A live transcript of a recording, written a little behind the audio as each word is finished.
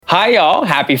Hi, y'all.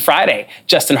 Happy Friday.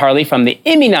 Justin Harley from the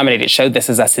Emmy-nominated show This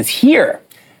Is Us is here.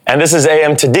 And this is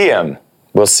AM to DM.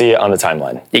 We'll see you on the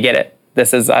timeline. You get it.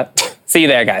 This is see you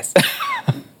there, guys.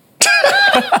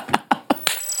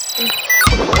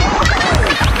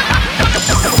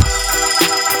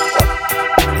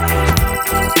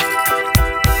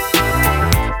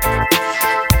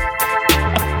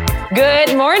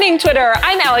 Good morning, Twitter.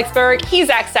 I'm Alex Berg, he's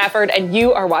Zach Stafford, and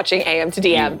you are watching AM to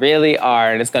DM. You really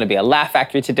are, and it's going to be a laugh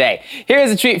factory today. Here's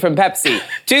a treat from Pepsi.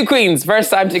 Two queens, first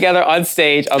time together on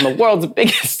stage on the world's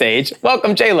biggest stage.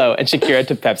 Welcome J-Lo and Shakira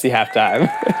to Pepsi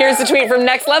halftime. Here's a tweet from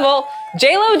Next Level.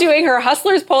 J-Lo doing her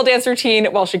Hustlers pole dance routine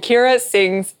while Shakira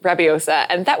sings Rabiosa,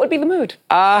 and that would be the mood.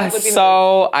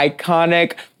 So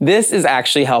iconic. This is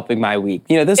actually helping my week.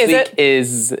 You know, this week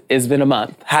is been a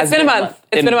month. It's been a month.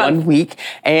 It's been a month. 1 week.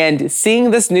 And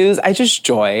seeing this news, I just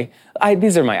joy.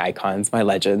 These are my icons, my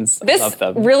legends. I love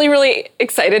them. This really, really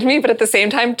excited me, but at the same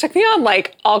time took me on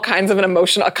like all kinds of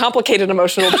a complicated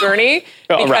emotional journey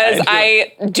because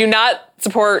right. I do not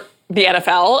support the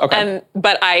NFL,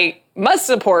 but I must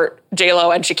support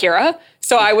J-Lo and Shakira.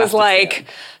 So I was like,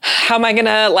 how am I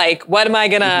gonna, what am I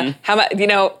gonna,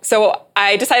 so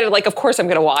I decided, of course I'm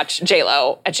gonna watch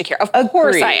J-Lo and Shakira. Of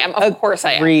course I am. Of course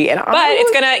I am. But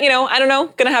it's gonna, I don't know,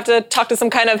 gonna have to talk to some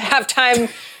kind of halftime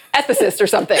ethicist or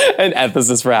something. An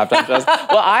ethicist for halftime shows.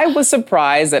 Well, I was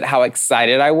surprised at how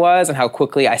excited I was and how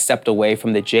quickly I stepped away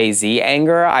from the Jay-Z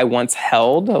anger I once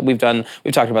held. We've talked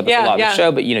about this a lot on the show,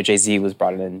 but Jay-Z was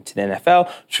brought into the NFL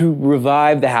to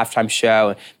revive the halftime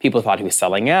show. And people thought he was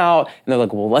selling out. And they're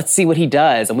like, well, let's see what he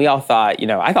does. And we all thought,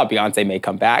 I thought Beyonce may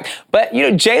come back. But,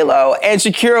 J-Lo and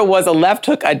Shakira was a left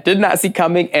hook I did not see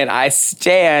coming. And I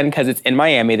stan because it's in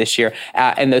Miami this year.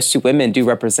 And those two women do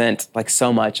represent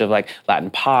so much of Latin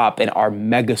pop and are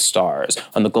mega stars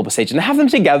on the global stage. And to have them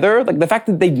together, the fact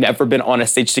that they've never been on a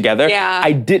stage together,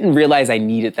 I didn't realize I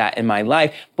needed that in my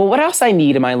life. But what else I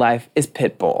need in my life is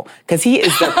Pitbull, because he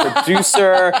is their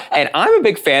producer, and I'm a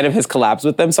big fan of his collabs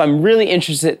with them, so I'm really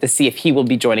interested to see if he will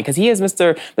be joining, because he is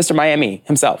Mr. Miami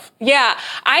himself. Yeah.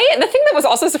 The thing that was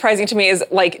also surprising to me is,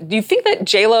 do you think that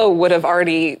J-Lo would have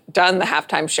already done the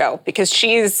halftime show? Because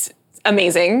she's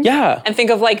amazing. Yeah. And think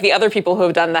of the other people who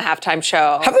have done the halftime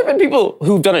show. Have there been people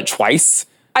who've done it twice?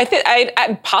 I think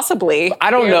possibly. I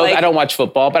don't know. I don't watch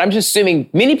football, but I'm just assuming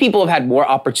many people have had more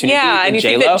opportunity than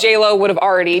J-Lo. Think that J-Lo would have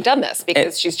already done this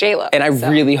because she's J-Lo. And I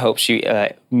really hope she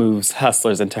moves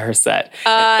Hustlers into her set.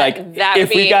 That if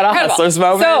we got a incredible. Hustlers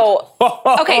moment. So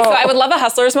I would love a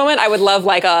Hustlers moment. I would love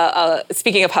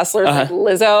speaking of Hustlers,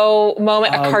 Lizzo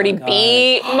moment, a Cardi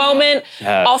B moment.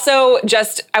 Yes. Also,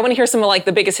 I want to hear some of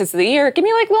the biggest hits of the year. Give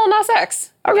me Lil Nas X.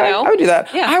 Okay, I would do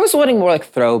that. Yeah. I was wanting more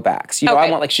throwbacks. I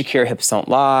want Shakira Hips Don't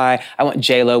Lie. I want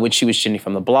J-Lo when she was Jenny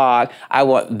from the Block. I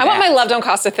want my Love Don't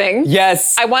Cost a Thing.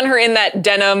 Yes. I want her in that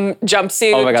denim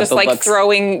jumpsuit, oh my God, just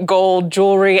throwing gold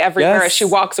jewelry everywhere as she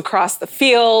walks across the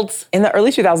fields. In the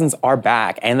early 2000s are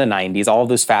back, and the 90s, all of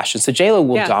those fashions. So J-Lo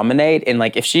will dominate, and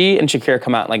if she and Shakira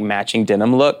come out in matching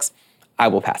denim looks, I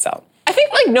will pass out. I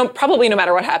think probably no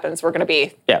matter what happens, we're going to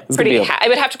be pretty. It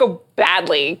would have to go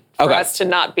badly for us to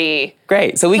not be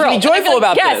great. So we can be joyful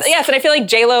about this. Yes, and I feel like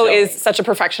J-Lo is such a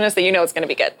perfectionist that it's going to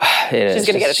be good. She's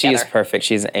going to get it together. She is perfect.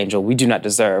 She's an angel we do not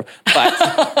deserve.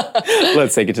 But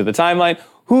let's take it to the timeline.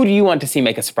 Who do you want to see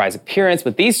make a surprise appearance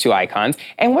with these two icons?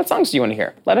 And what songs do you want to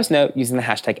hear? Let us know using the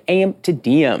hashtag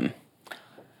AM2DM.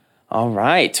 All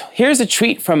right. Here's a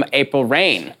tweet from April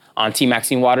Rain. Auntie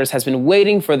Maxine Waters has been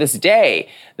waiting for this day.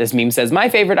 This meme says, my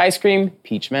favorite ice cream,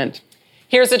 peach mint.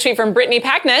 Here's a tweet from Brittany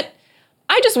Packnett.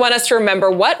 I just want us to remember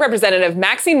what Representative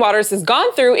Maxine Waters has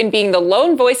gone through in being the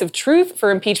lone voice of truth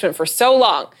for impeachment for so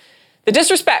long. The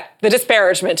disrespect, the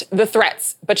disparagement, the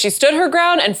threats. But she stood her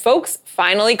ground and folks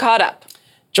finally caught up.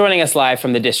 Joining us live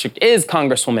from the district is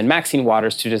Congresswoman Maxine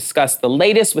Waters to discuss the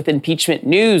latest with impeachment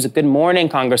news. Good morning,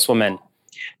 Congresswoman.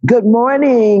 Good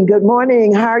morning. Good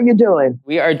morning. How are you doing?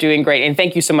 We are doing great. And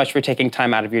thank you so much for taking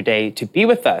time out of your day to be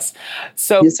with us.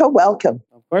 So you're so welcome.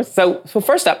 Of course. So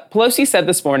first up, Pelosi said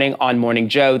this morning on Morning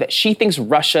Joe that she thinks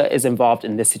Russia is involved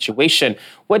in this situation.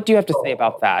 What do you have to say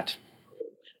about that?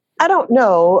 I don't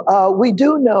know. We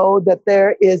do know that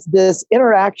there is this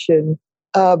interaction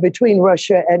between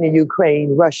Russia and the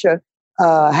Ukraine, Russia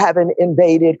having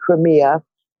invaded Crimea.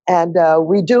 And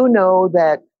we do know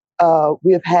that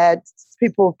we've had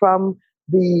people from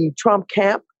the Trump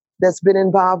camp that's been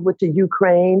involved with the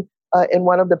Ukraine in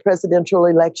one of the presidential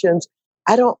elections.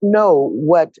 I don't know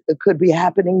what could be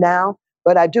happening now,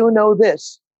 but I do know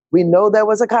this. We know there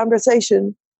was a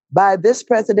conversation by this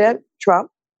president,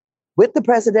 Trump, with the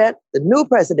president, the new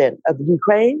president of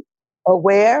Ukraine,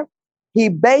 where He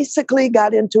basically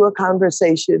got into a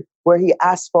conversation where he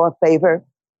asked for a favor,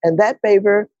 and that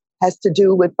favor has to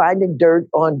do with finding dirt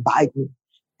on Biden.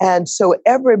 And so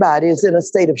everybody is in a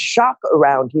state of shock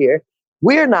around here.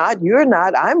 We're not, you're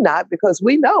not, I'm not, because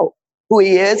we know who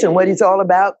he is and what he's all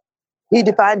about. He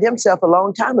defined himself a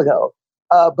long time ago.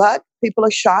 But people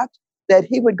are shocked that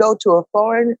he would go to a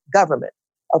foreign government,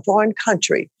 a foreign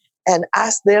country, and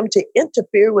ask them to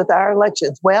interfere with our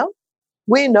elections. Well,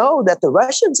 we know that the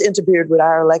Russians interfered with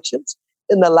our elections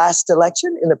in the last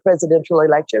election, in the presidential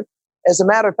election. As a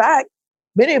matter of fact,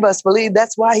 many of us believe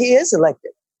that's why he is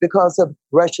elected, because of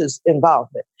Russia's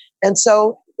involvement. And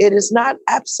so it is not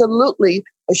absolutely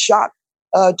a shock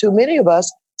to many of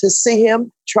us to see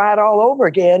him try it all over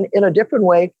again in a different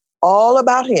way, all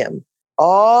about him,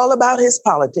 all about his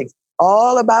politics,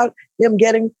 all about him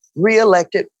getting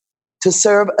reelected to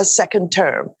serve a second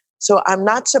term. So I'm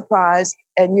not surprised.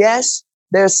 And yes,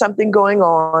 there's something going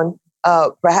on,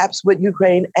 perhaps with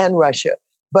Ukraine and Russia,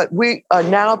 but we are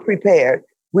now prepared.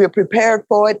 We're prepared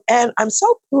for it. And I'm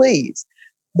so pleased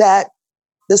that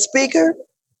the speaker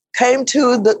came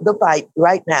to the fight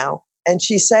right now, and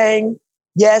she's saying,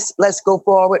 yes, let's go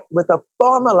forward with a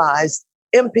formalized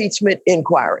impeachment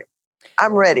inquiry.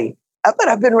 I'm ready. But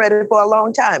I've been ready for a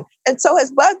long time. And so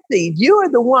has BuzzFeed. You are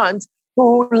the ones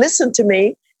who listened to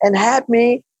me and had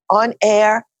me on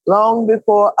air long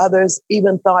before others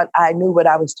even thought I knew what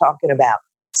I was talking about.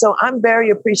 So I'm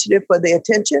very appreciative for the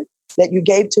attention that you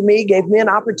gave to me, gave me an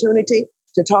opportunity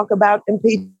to talk about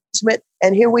impeachment.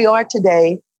 And here we are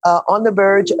today on the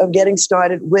verge of getting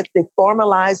started with the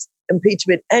formalized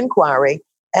impeachment inquiry.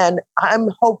 And I'm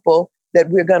hopeful that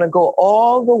we're going to go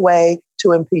all the way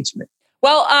to impeachment.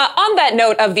 Well, on that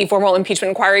note of the formal impeachment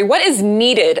inquiry, what is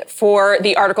needed for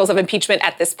the articles of impeachment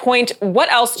at this point?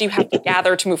 What else do you have to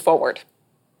gather to move forward?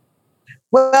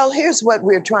 Well, here's what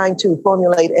we're trying to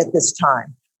formulate at this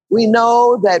time. We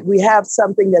know that we have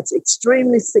something that's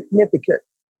extremely significant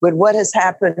with what has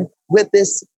happened with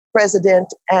this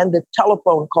president and the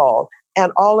telephone call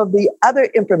and all of the other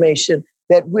information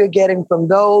that we're getting from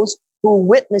those who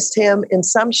witnessed him in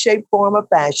some shape, form, or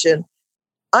fashion,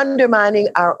 undermining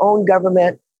our own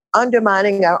government,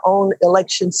 undermining our own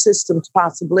election systems,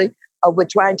 possibly. We're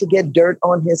trying to get dirt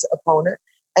on his opponent.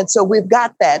 And so we've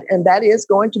got that, and that is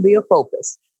going to be a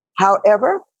focus.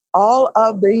 However, all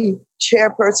of the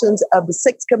chairpersons of the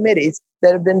 6 committees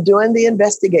that have been doing the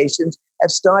investigations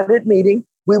have started meeting.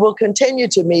 We will continue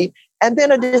to meet, and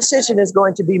then a decision is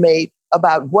going to be made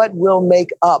about what will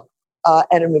make up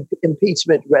an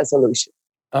impeachment resolution.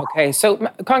 Okay, so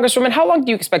Congresswoman, how long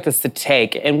do you expect this to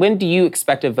take, and when do you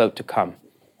expect a vote to come?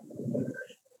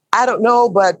 I don't know,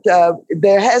 but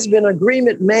there has been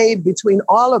agreement made between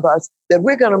all of us that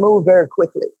we're going to move very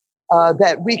quickly,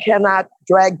 that we cannot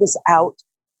drag this out,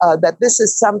 that this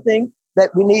is something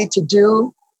that we need to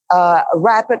do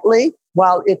rapidly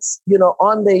while it's,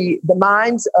 on the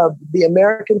minds of the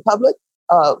American public.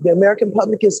 The American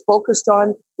public is focused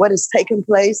on what has taken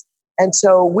place. And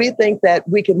so we think that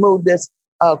we can move this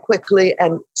quickly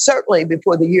and certainly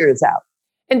before the year is out.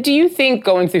 And do you think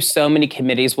going through so many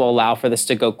committees will allow for this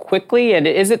to go quickly? And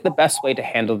is it the best way to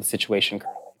handle the situation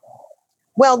currently?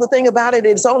 Well, the thing about it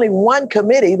is only one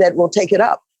committee that will take it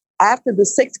up. After the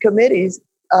 6 committees,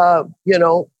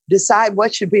 decide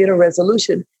what should be in a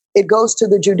resolution, it goes to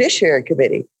the Judiciary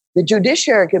Committee. The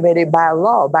Judiciary Committee, by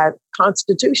law, by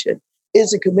Constitution,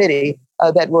 is a committee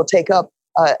that will take up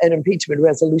an impeachment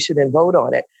resolution and vote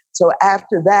on it. So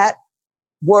after that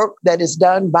work that is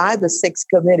done by the 6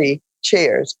 committee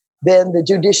chairs, then the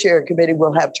Judiciary Committee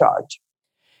will have charge.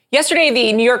 Yesterday,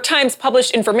 the New York Times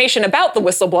published information about the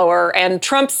whistleblower, and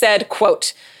Trump said,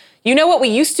 quote, "You know what we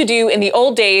used to do in the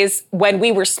old days when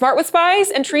we were smart with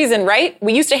spies and treason, right?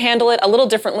 We used to handle it a little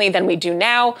differently than we do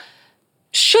now."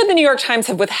 Should the New York Times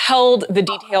have withheld the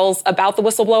details about the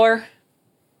whistleblower?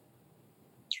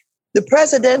 The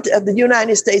president of the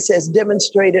United States has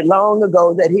demonstrated long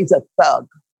ago that he's a thug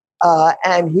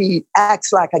and he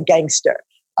acts like a gangster.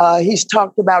 He's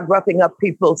talked about roughing up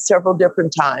people several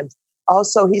different times.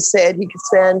 Also, he said he could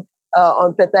stand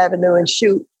on Fifth Avenue and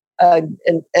shoot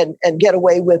and get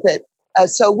away with it.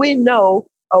 So we know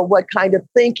what kind of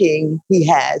thinking he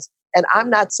has. And I'm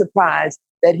not surprised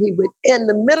that he would, in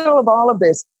the middle of all of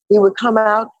this, he would come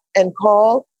out and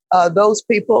call those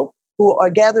people who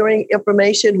are gathering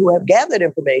information, who have gathered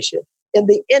information in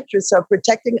the interest of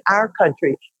protecting our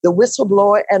country, the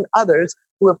whistleblower and others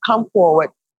who have come forward,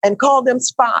 and call them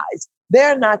spies.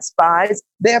 They're not spies,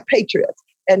 they're patriots.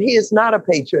 And he is not a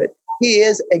patriot. He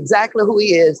is exactly who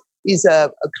he is. He's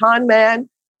a con man.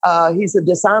 He's a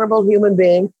dishonorable human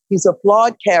being. He's a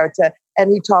flawed character,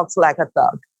 and he talks like a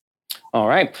thug. All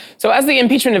right. So as the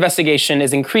impeachment investigation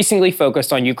is increasingly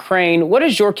focused on Ukraine, what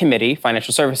is your committee,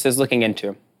 Financial Services, looking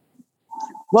into?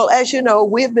 Well, as you know,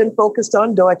 we've been focused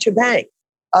on Deutsche Bank.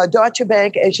 Deutsche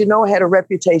Bank, as you know, had a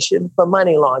reputation for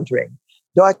money laundering.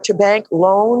 Deutsche Bank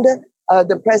loaned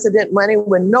the president money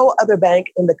when no other bank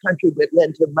in the country would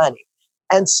lend him money.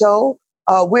 And so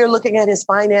we're looking at his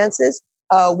finances.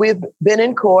 We've been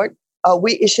in court.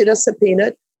 We issued a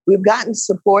subpoena. We've gotten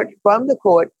support from the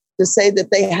court to say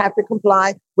that they have to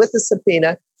comply with the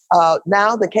subpoena.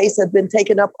 Now the case has been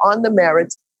taken up on the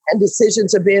merits and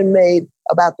decisions are being made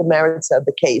about the merits of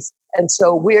the case. And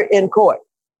so we're in court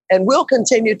and we'll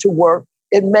continue to work.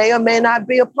 It may or may not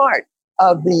be a part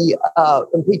of the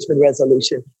impeachment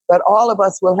resolution, but all of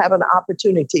us will have an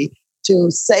opportunity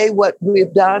to say what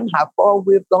we've done, how far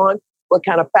we've gone, what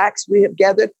kind of facts we have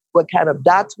gathered, what kind of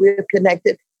dots we have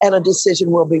connected, and a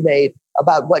decision will be made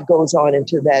about what goes on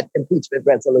into that impeachment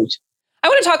resolution. I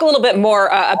want to talk a little bit more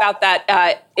about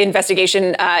that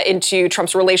investigation into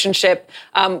Trump's relationship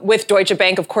with Deutsche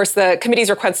Bank. Of course, the committee's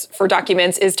request for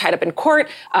documents is tied up in court.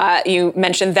 You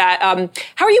mentioned that.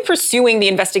 How are you pursuing the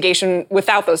investigation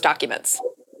without those documents?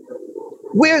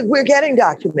 We're getting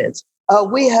documents.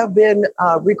 We have been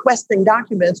requesting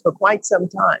documents for quite some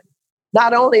time,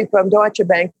 not only from Deutsche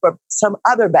Bank, but some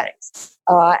other banks.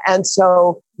 And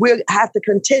so we have to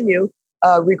continue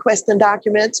requesting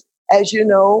documents. As you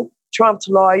know, Trump's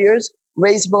lawyers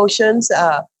raised motions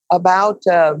about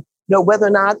whether or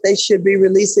not they should be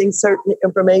releasing certain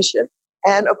information.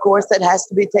 And of course, that has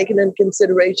to be taken into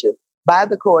consideration by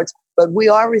the courts. But we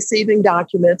are receiving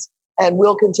documents and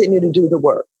we'll continue to do the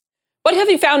work. What have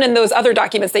you found in those other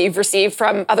documents that you've received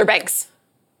from other banks?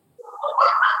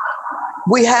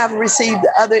 We have received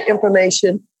other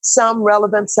information, some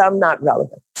relevant, some not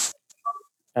relevant.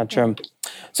 Gotcha.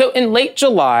 So in late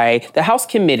July, the House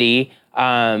Committee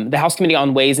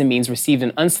on Ways and Means received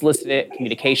an unsolicited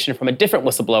communication from a different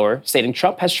whistleblower stating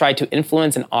Trump has tried to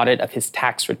influence an audit of his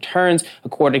tax returns,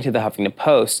 according to the Huffington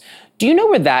Post. Do you know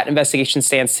where that investigation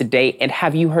stands today? And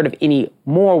have you heard of any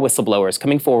more whistleblowers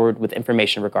coming forward with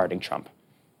information regarding Trump?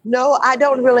 No, I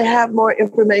don't really have more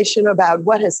information about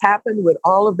what has happened with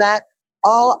all of that.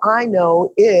 All I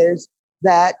know is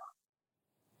that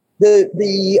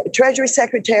the Treasury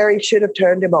Secretary should have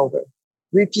turned him over,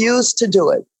 refused to do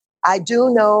it. I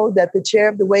do know that the chair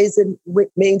of the Ways and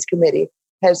Means Committee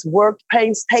has worked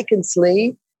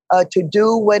painstakingly to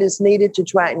do what is needed to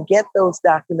try and get those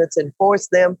documents and force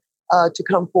them to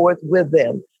come forth with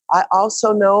them. I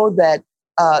also know that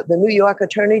the New York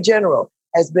Attorney General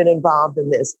has been involved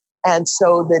in this. And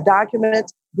so the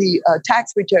documents, the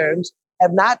tax returns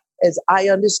have not, as I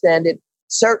understand it,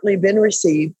 certainly been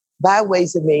received by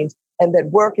Ways and Means, and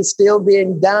that work is still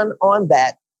being done on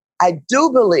that. I do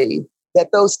believe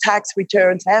that those tax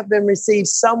returns have been received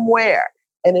somewhere,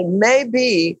 and it may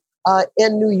be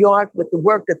in New York with the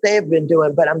work that they've been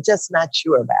doing, but I'm just not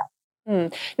sure about.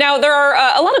 Now, there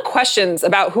are a lot of questions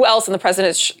about who else in the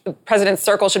president's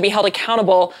circle should be held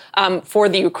accountable for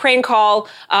the Ukraine call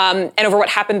and over what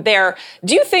happened there.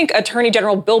 Do you think Attorney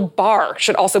General Bill Barr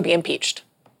should also be impeached?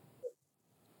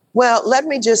 Well, let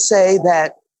me just say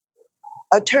that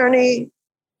Attorney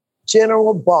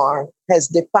General Barr has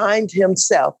defined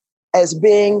himself as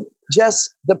being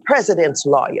just the president's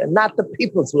lawyer, not the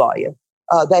people's lawyer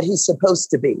that he's supposed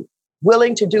to be,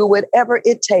 willing to do whatever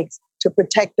it takes to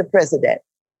protect the president.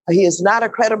 He is not a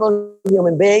credible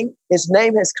human being. His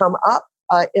name has come up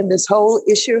in this whole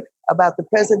issue about the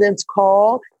president's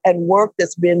call and work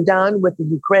that's been done with the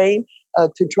Ukraine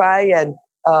to try and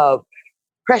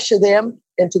pressure them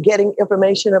into getting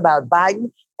information about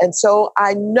Biden. And so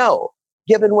I know,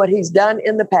 given what he's done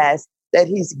in the past, that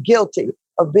he's guilty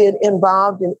of being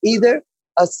involved in either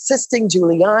assisting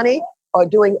Giuliani or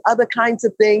doing other kinds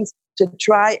of things to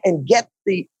try and get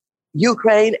the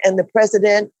Ukraine and the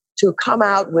president to come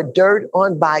out with dirt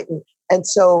on Biden. And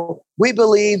so we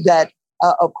believe that,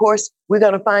 of course, we're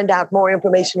going to find out more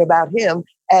information about him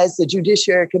as the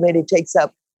Judiciary Committee takes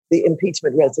up the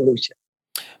impeachment resolution.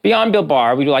 Beyond Bill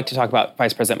Barr, we'd like to talk about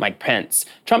Vice President Mike Pence.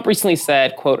 Trump recently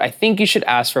said, quote, "I think you should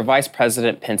ask for Vice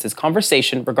President Pence's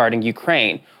conversation regarding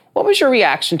Ukraine." What was your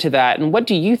reaction to that? And what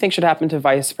do you think should happen to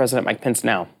Vice President Mike Pence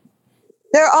now?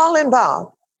 They're all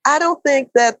involved. I don't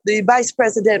think that the vice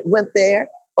president went there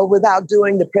or without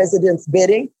doing the president's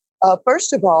bidding.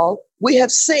 First of all, we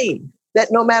have seen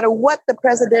that no matter what the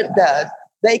president does,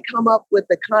 they come up with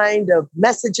the kind of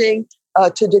messaging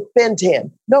to defend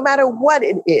him, no matter what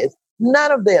it is.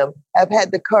 None of them have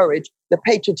had the courage, the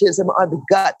patriotism, or the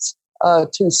guts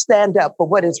to stand up for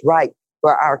what is right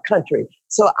for our country.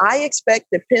 So I expect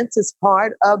that Pence is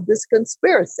part of this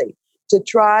conspiracy to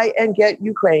try and get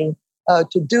Ukraine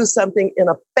to do something in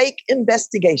a fake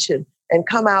investigation and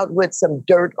come out with some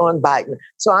dirt on Biden.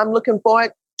 So I'm looking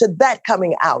forward to that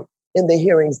coming out in the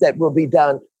hearings that will be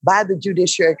done by the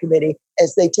Judiciary Committee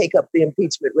as they take up the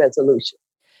impeachment resolution.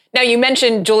 Now, you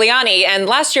mentioned Giuliani, and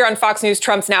last year on Fox News,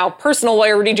 Trump's now personal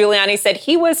lawyer, Rudy Giuliani, said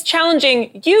he was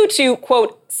challenging you to,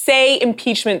 quote, say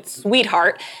impeachment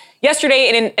sweetheart. Yesterday,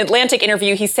 in an Atlantic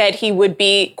interview, he said he would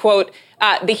be, quote,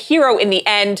 the hero in the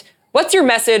end. What's your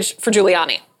message for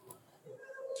Giuliani?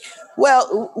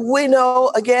 Well, we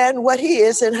know, again, what he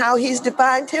is and how he's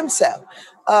defined himself.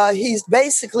 He's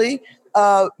basically,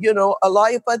 a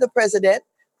lawyer for the president,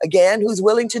 again, who's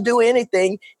willing to do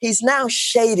anything. He's now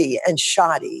shady and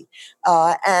shoddy,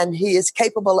 and he is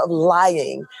capable of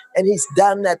lying, and he's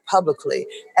done that publicly.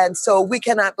 And so we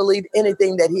cannot believe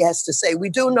anything that he has to say. We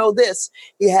do know this.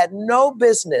 He had no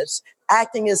business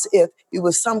acting as if he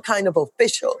was some kind of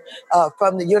official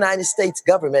from the United States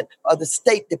government or the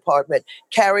State Department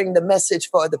carrying the message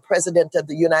for the President of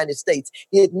the United States.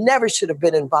 He never should have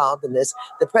been involved in this.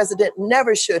 The president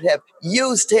never should have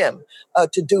used him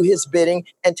to do his bidding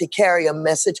and to carry a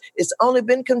message. It's only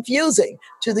been confusing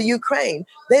to the Ukraine.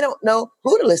 They don't know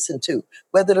who to listen to,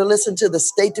 whether to listen to the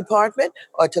State Department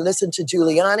or to listen to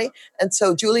Giuliani. And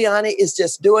so Giuliani is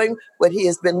just doing what he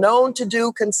has been known to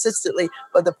do consistently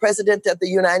for the President of the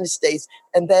United States,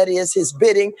 and that is his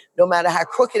bidding. No matter how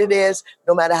crooked it is,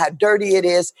 no matter how dirty it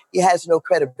is, he has no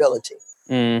credibility.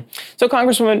 So,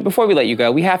 Congresswoman, before we let you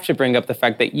go, we have to bring up the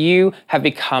fact that you have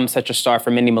become such a star for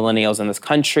many millennials in this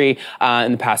country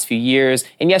in the past few years.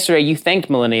 And yesterday, you thanked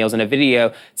millennials in a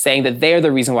video saying that they're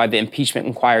the reason why the impeachment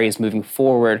inquiry is moving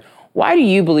forward. Why do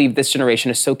you believe this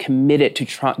generation is so committed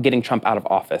to getting Trump out of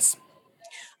office?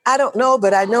 I don't know,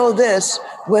 but I know this.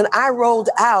 When I rolled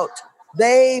out,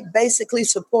 they basically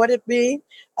supported me.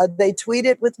 They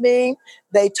tweeted with me.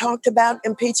 They talked about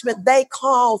impeachment. They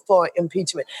called for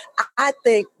impeachment. I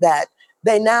think that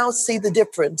they now see the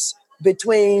difference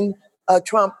between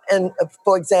Trump and,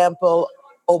 for example,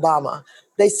 Obama.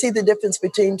 They see the difference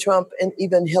between Trump and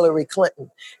even Hillary Clinton.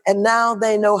 And now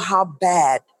they know how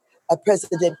bad a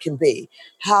president can be,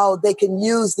 how they can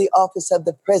use the office of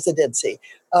the presidency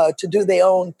to do their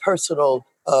own personal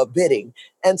bidding.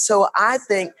 And so I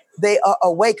think they are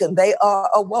awakened. They are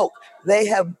awoke. They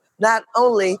have not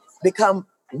only become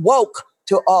woke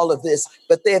to all of this,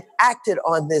 but they've acted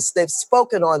on this. They've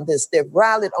spoken on this. They've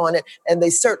rallied on it. And they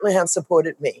certainly have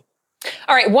supported me.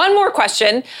 All right, one more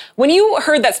question. When you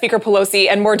heard that Speaker Pelosi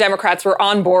and more Democrats were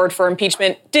on board for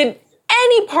impeachment, did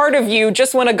any part of you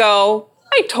just want to go,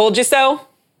 I told you so?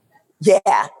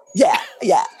 Yeah.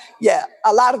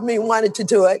 A lot of me wanted to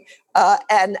do it.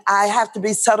 And I have to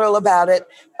be subtle about it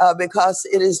because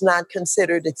it is not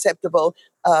considered acceptable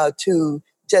to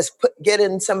just get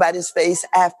in somebody's face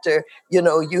after,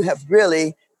 you have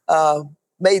really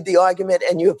made the argument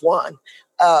and you have won.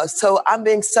 So I'm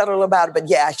being subtle about it, but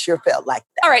yeah, I sure felt like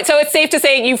that. All right, so it's safe to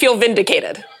say you feel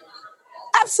vindicated.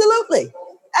 Absolutely.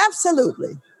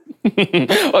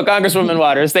 Well, Congresswoman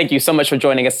Waters, thank you so much for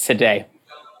joining us today.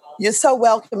 You're so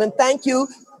welcome. And thank you,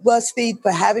 BuzzFeed,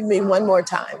 for having me one more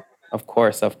time. Of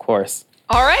course.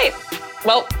 All right.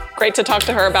 Well, great to talk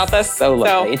to her about this. So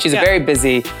lovely. And she's a very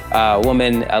busy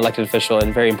woman, elected official,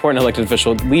 and very important elected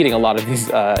official leading a lot of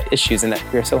these issues. And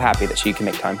we're so happy that she can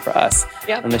make time for us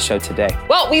on the show today.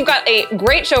 Well, we've got a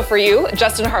great show for you.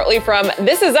 Justin Hartley from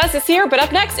This Is Us is here. But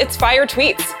up next, it's Fire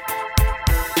Tweets.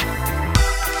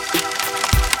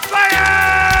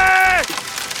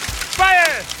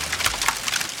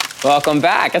 Welcome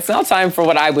back. It's now time for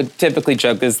what I would typically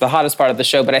joke is the hottest part of the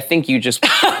show, but I think you just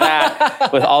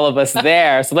that with all of us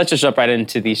there. So let's just jump right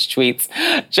into these tweets.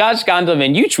 Josh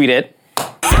Gondelman, you tweeted,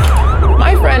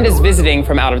 my friend is visiting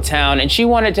from out of town and she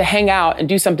wanted to hang out and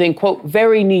do something, quote,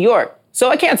 very New York. So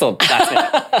I canceled last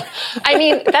minute. I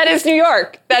mean, that is New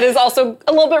York. That is also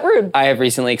a little bit rude. I have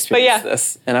recently experienced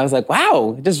this. And I was like,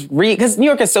 wow, because New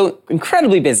York is so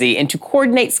incredibly busy, and to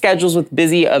coordinate schedules with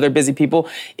other busy people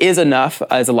is a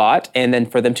lot. And then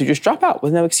for them to just drop out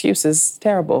with no excuses,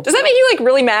 terrible. Does that make you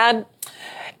really mad?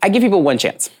 I give people one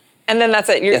chance. And then that's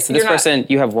it. So this person,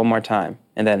 you have one more time.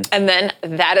 And then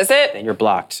that is it. And you're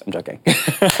blocked. I'm joking.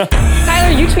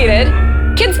 Tyler, you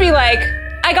tweeted, kids be like,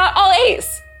 I got all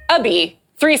A's. A B,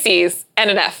 3 C's, and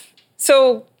an F.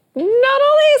 So, not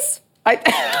all A's.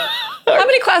 How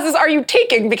many classes are you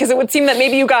taking? Because it would seem that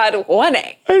maybe you got 1 A.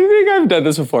 I think I've done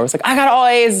this before. It's like, I got all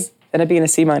A's, Then I'd be in a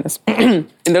C-. And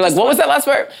they're like, what was that last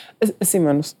part? A C-.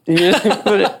 You just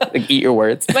put it, like, eat your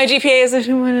words. My GPA is a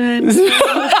 2.9.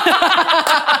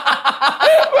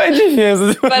 My GPA is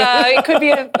a 2.9. But it could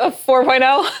be a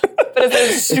 4.0. But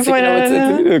it's a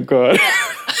 2.9. Oh, God.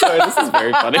 Sorry, this is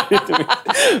very funny to me.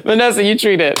 Vanessa, you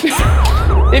treat it.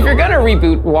 If you're gonna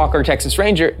reboot Walker, Texas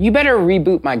Ranger, you better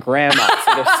reboot my grandma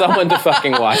so there's someone to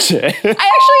fucking watch it. I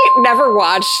actually never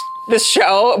watched this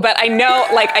show, but I know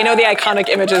the iconic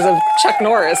images of Chuck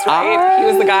Norris, right? He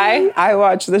was the guy. I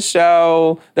watch the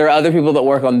show. There are other people that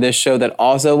work on this show that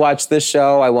also watch this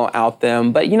show. I won't out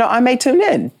them, but I may tune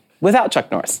in without Chuck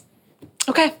Norris.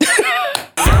 Okay.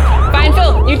 Fine,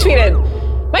 Phil, you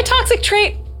tweeted, my toxic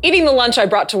trait, eating the lunch I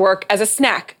brought to work as a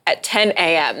snack at 10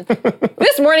 a.m.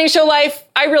 This morning show life,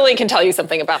 I really can tell you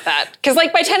something about that. Because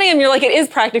by 10 a.m., you're like, it is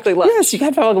practically lunch. Yes, you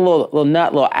have to have a little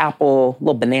nut, little apple,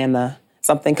 little banana,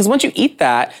 something. Because once you eat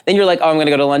that, then you're like, oh, I'm going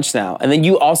to go to lunch now. And then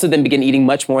you also then begin eating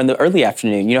much more in the early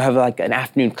afternoon. Have an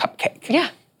afternoon cupcake. Yeah.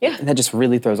 And that just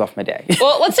really throws off my day.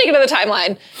 Well, let's take it to the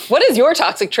timeline. What is your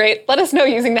toxic trait? Let us know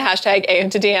using the hashtag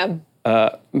AM2DM.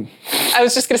 I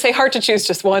was just going to say hard to choose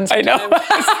just one. I know.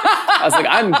 I was like,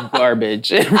 I'm garbage.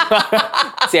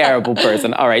 Terrible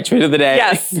person. All right, tweet of the day.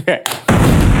 Yes.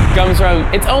 Comes from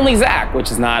It's Only Zach, which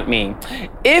is not me.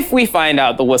 If we find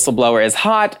out the whistleblower is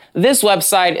hot, this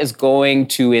website is going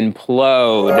to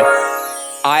implode.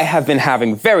 I have been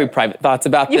having very private thoughts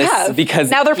about this because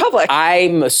now they're public.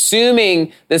 I'm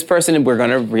assuming this person, we're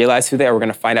going to realize who they are. We're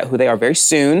going to find out who they are very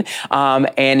soon.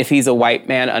 And if he's a white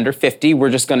man under 50, we're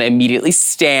just going to immediately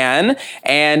stan.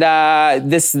 And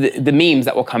the memes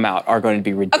that will come out are going to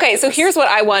be ridiculous. Okay, so here's what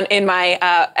I want in my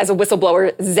as a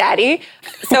whistleblower zaddy.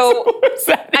 So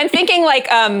I'm thinking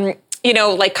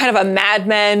kind of a Mad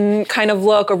Men kind of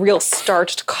look, a real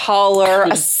starched collar,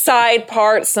 a side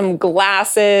part, some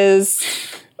glasses.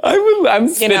 I'm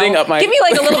spitting up my... Give me a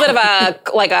little bit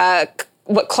of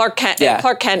what Clark Kent... Yeah.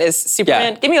 Clark Kent is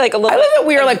Superman. Yeah. Give me a little bit... I love that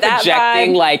we are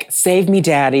projecting save me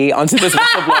daddy onto this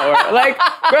whistleblower.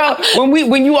 Girl,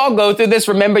 when you all go through this,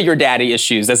 remember your daddy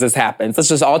issues as this happens. Let's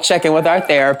just all check in with our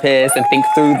therapist and think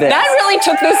through this. That really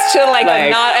took this to a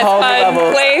not as fun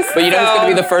place. But who's going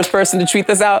to be the first person to tweet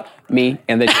this out? Me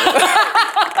and then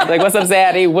what's up,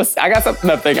 Zaddy? I got something.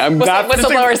 Nothing.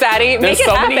 Whistleblower Zaddy. Make it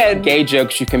happen. There's so many gay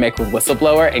jokes you can make with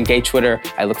whistleblower and gay Twitter.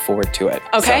 I look forward to it.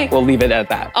 Okay. So we'll leave it at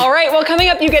that. All right. Well, coming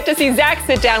up, you get to see Zach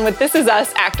sit down with This Is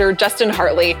Us actor Justin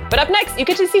Hartley. But up next, you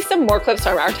get to see some more clips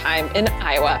from our time in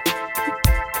Iowa.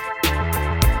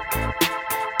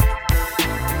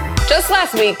 Just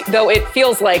last week, though it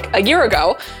feels like a year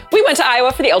ago, we went to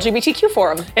Iowa for the LGBTQ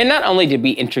Forum. And not only did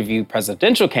we interview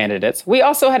presidential candidates, we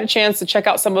also had a chance to check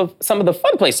out some of the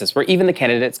fun places where even the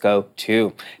candidates go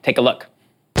to. Take a look.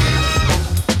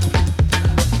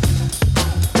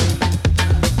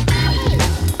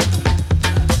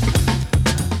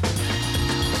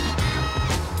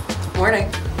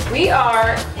 Morning. We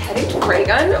are heading to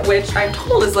Raygun, which I'm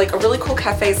told is a really cool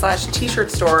cafe / t-shirt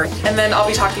store. And then I'll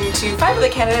be talking to 5 of the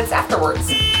candidates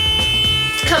afterwards.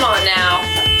 Come on now.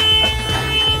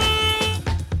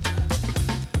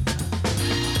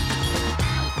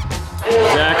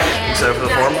 Zach, excited for the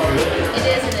forum?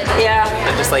 Yeah.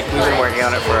 And just we've been working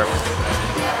on it for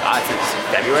since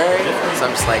February, so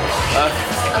I'm just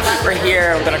we're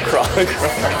here, I'm gonna crawl. You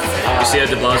see how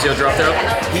de Blasio dropped out?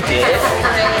 He did? Oh,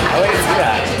 I didn't see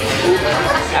that.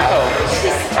 Oh,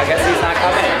 I guess he's not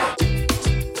coming.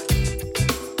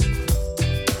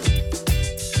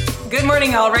 Good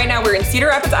morning, y'all. Right now we're in Cedar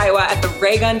Rapids, Iowa at the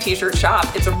Raygun t-shirt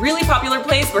shop. It's a really popular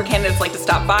place where candidates like to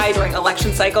stop by during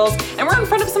election cycles, and we're in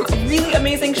front of some really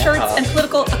amazing shirts and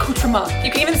political accoutrements.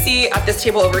 You can even see at this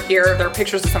table over here, there are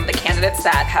pictures of some of the candidates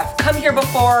that have come here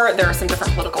before. There are some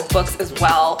different political books as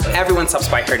well. Everyone stops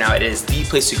by here now. It is the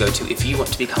place to go to if you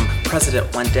want to become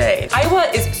president one day. Iowa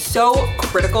is so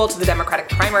critical to the Democratic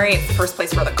primary. It's the first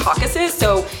place where the caucus is,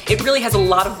 so it really has a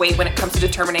lot of weight when it comes to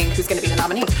determining who's going to be the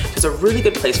nominee. It's a really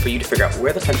good place for you to figure out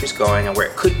where the country's going and where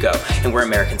it could go and where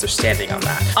Americans are standing on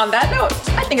that. On that note,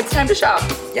 I think it's time to shop.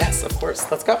 Yes, of course.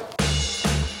 Let's go.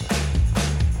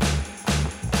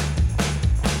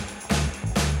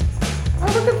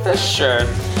 Oh, look at this shirt.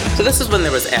 So this is when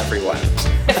there was everyone.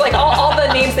 It's all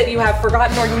the names that you have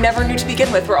forgotten or you never knew to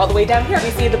begin with were all the way down here. Do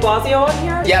you see de Blasio on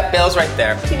here? Yep, Bill's right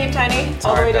there. Teeny tiny,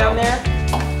 all the way down there.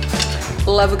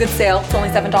 Love a good sale. It's only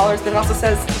 $7, but it also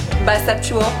says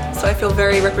bisexual, so I feel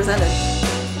very represented.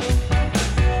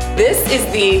 This is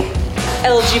the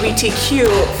LGBTQ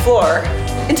floor.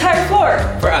 Entire floor.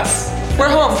 For us. We're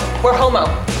home. We're homo.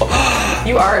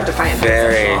 You are a defiant.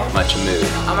 Very much a mood.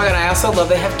 Oh my god, I also love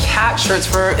they have cat shirts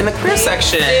in the queer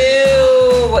section.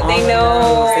 Ew. They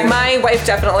know. My wife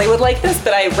definitely would like this,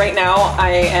 but right now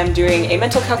I am doing a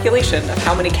mental calculation of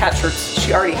how many cat shirts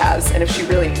she already has and if she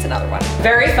really needs another one.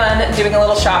 Very fun doing a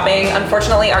little shopping.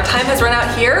 Unfortunately, our time has run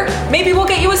out here. Maybe we'll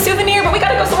get you a souvenir, but we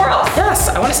gotta go somewhere else. Yes,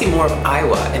 I want to see more of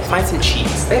Iowa and find some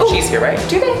cheese. They have cheese here, right?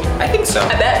 Do they? I think so.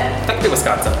 I bet. Technically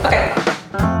Wisconsin. Okay.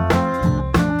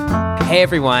 Hey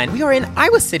everyone, we are in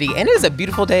Iowa City and it is a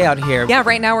beautiful day out here. Yeah,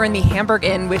 right now we're in the Hamburg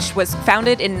Inn, which was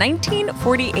founded in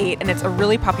 1948, and it's a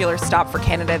really popular stop for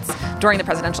candidates during the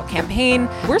presidential campaign.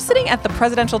 We're sitting at the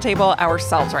presidential table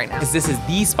ourselves right now. Because this is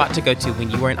the spot to go to when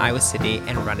you are in Iowa City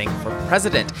and running for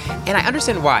president. And I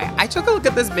understand why. I took a look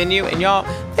at this menu and y'all,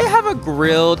 they have a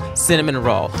grilled cinnamon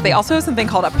roll. They also have something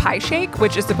called a pie shake,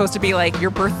 which is supposed to be like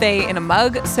your birthday in a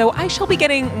mug, so I shall be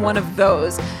getting one of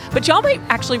those. But y'all might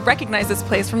actually recognize this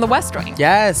place from the West Wing.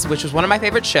 Yes, which was one of my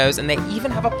favorite shows, and they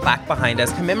even have a plaque behind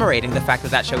us commemorating the fact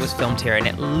that that show was filmed here, and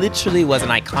it literally was an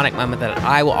iconic moment that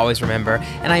I will always remember,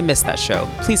 and I miss that show.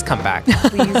 Please come back.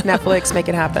 Please, Netflix, make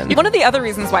it happen. One of the other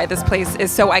reasons why this place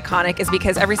is so iconic is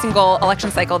because every single election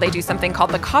cycle they do something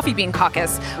called the Coffee Bean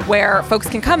Caucus, where folks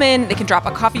can come in, they can drop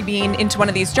a coffee bean into one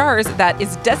of these jars that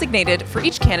is designated for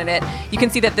each candidate. You can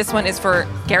see that this one is for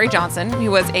Gary Johnson, who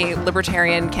was a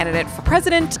libertarian candidate for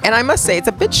president. And I must say, it's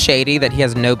a bit shady that he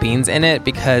has no beans in it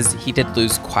because he did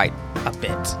lose quite a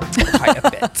bit.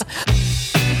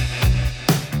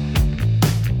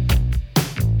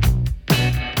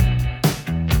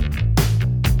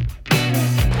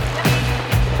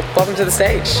 Welcome to the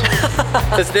stage.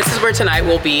 This is where tonight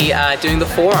we'll be doing the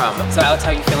forum. So Alex,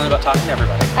 how are you feeling about talking to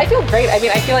everybody? I feel great. I mean,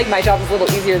 I feel like my job is a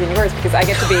little easier than yours because I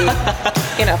get to be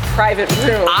in a private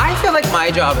room. I feel like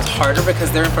my job is harder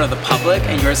because they're in front of the public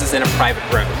and yours is in a private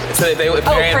room. So if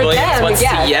anybody wants to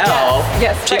yell,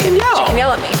 yes, she can yell. She can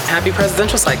yell at me. Happy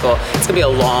presidential cycle. It's gonna be a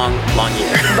long, long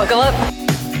year. Buckle up.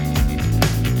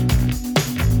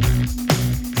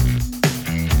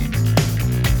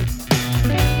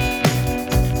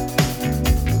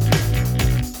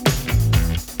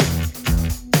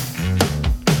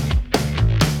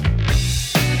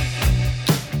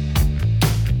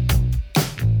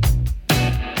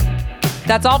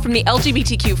 That's all from the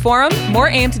LGBTQ Forum. More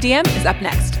AM to DM is up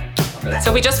next.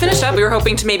 So we just finished up. We were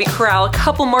hoping to maybe corral a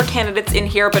couple more candidates in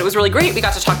here, but it was really great. We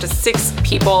got to talk to 6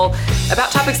 people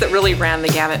about topics that really ran the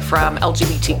gamut, from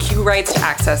LGBTQ rights to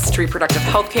access to reproductive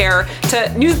health care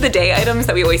to news of the day items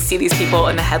that we always see these people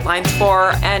in the headlines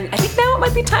for. And I think now it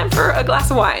might be time for a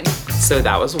glass of wine. So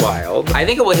that was wild. I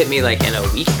think it will hit me like in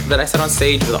a week that I sat on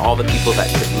stage with all the people that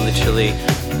could literally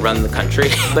run the country.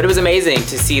 But it was amazing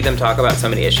to see them talk about so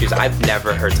many issues I've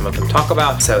never heard some of them talk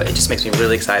about. So it just makes me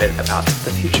really excited about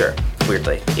the future,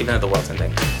 weirdly, even though the world's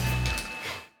ending.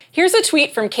 Here's a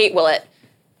tweet from Kate Willett.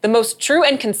 The most true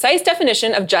and concise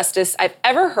definition of justice I've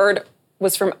ever heard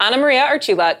was from Ana Maria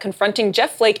Archila confronting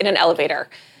Jeff Flake in an elevator.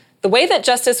 The way that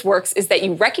justice works is that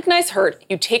you recognize hurt,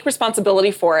 you take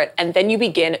responsibility for it, and then you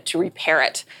begin to repair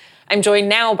it. I'm joined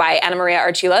now by Ana Maria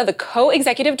Archila, the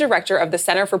co-executive director of the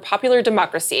Center for Popular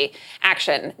Democracy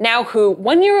Action, now who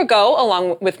 1 year ago,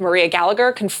 along with Maria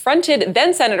Gallagher, confronted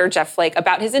then Senator Jeff Flake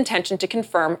about his intention to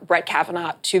confirm Brett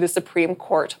Kavanaugh to the Supreme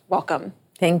Court. Welcome.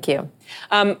 Thank you.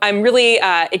 I'm really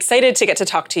excited to get to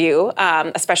talk to you,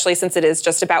 especially since it is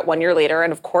just about 1 year later.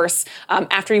 And of course,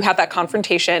 after you had that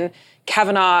confrontation,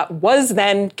 Kavanaugh was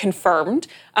then confirmed.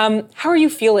 How are you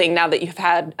feeling now that you've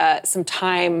had some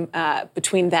time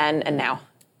between then and now?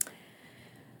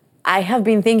 I have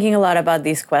been thinking a lot about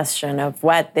this question of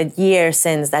what the year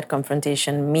since that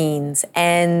confrontation means.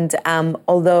 And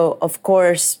although, of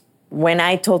course, when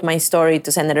I told my story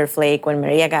to Senator Flake, when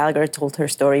Maria Gallagher told her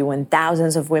story, when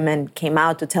thousands of women came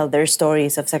out to tell their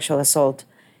stories of sexual assault,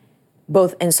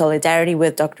 both in solidarity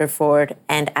with Dr. Ford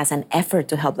and as an effort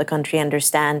to help the country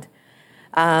understand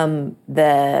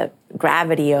the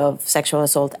gravity of sexual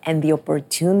assault and the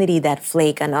opportunity that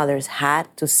Flake and others had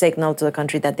to signal to the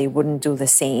country that they wouldn't do the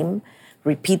same,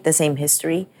 repeat the same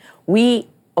history. We,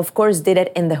 of course, did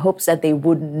it in the hopes that they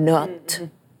would not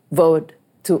vote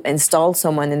to install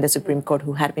someone in the Supreme Court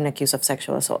who had been accused of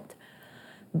sexual assault.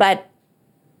 But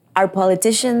our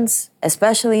politicians,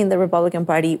 especially in the Republican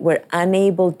Party, were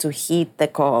unable to heed the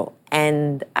call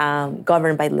and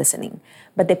govern by listening.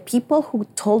 But the people who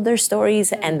told their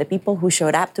stories and the people who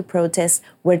showed up to protest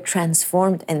were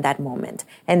transformed in that moment.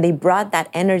 And they brought that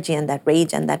energy and that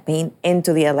rage and that pain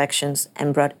into the elections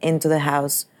and brought into the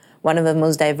House one of the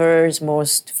most diverse,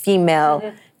 most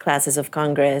female classes of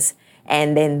Congress.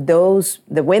 And then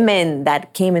the women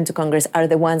that came into Congress are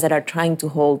the ones that are trying to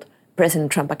hold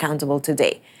President Trump accountable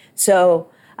today. So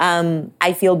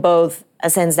I feel both a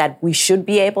sense that we should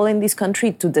be able in this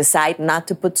country to decide not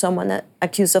to put someone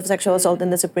accused of sexual assault in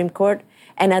the Supreme Court.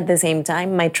 And at the same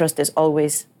time, my trust is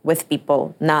always with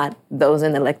people, not those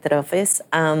in elected office.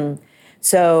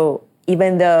 So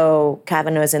even though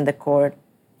Kavanaugh is in the court,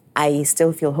 I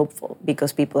still feel hopeful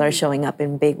because people are showing up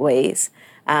in big ways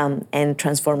and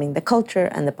transforming the culture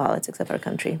and the politics of our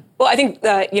country. Well, I think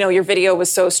your video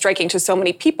was so striking to so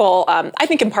many people. I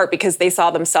think in part because they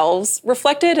saw themselves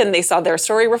reflected and they saw their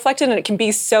story reflected, and it can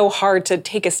be so hard to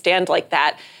take a stand like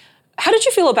that. How did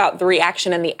you feel about the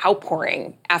reaction and the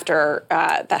outpouring after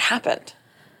that happened?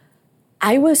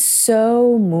 I was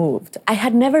so moved. I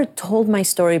had never told my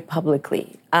story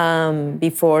publicly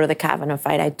before the Kavanaugh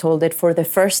fight. I told it for the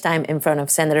first time in front of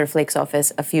Senator Flake's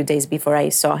office a few days before I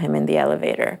saw him in the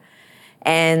elevator.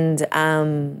 And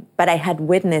but I had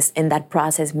witnessed in that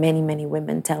process many, many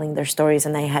women telling their stories,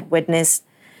 and I had witnessed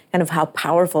kind of how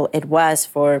powerful it was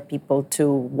for people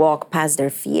to walk past their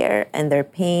fear and their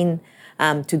pain,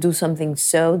 to do something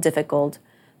so difficult,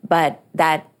 but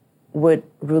that would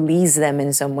release them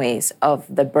in some ways of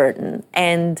the burden.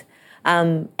 And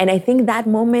I think that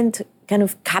moment kind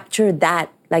of captured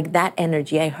that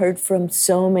energy. I heard from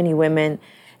so many women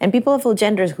and people of all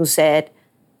genders who said,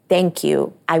 thank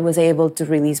you, I was able to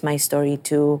release my story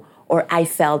too, or I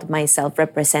felt myself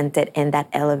represented in that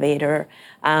elevator,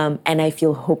 and I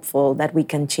feel hopeful that we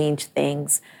can change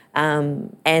things.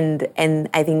 And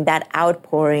I think that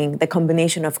outpouring, the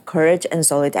combination of courage and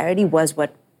solidarity was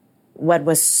what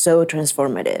was so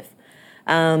transformative.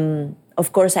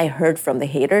 Of course, I heard from the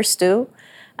haters too,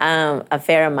 a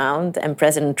fair amount, and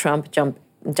President Trump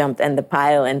jumped in the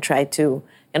pile and tried to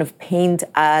kind of paint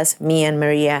us, me and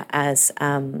Maria, as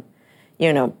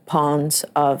pawns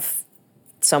of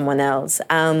someone else,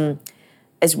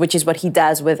 which is what he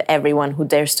does with everyone who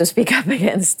dares to speak up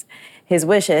against his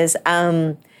wishes.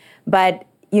 But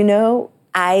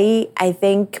I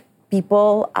think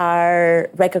people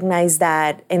recognize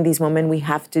that in this moment we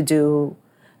have to do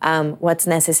what's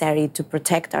necessary to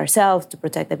protect ourselves, to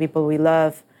protect the people we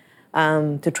love,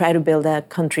 to try to build a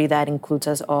country that includes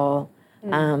us all.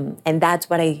 And that's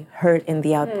what I heard in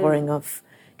the outpouring of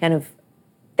kind of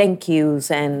thank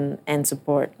yous and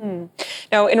support.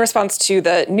 Now, in response to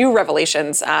the new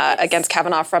revelations against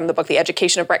Kavanaugh from the book, The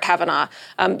Education of Brett Kavanaugh,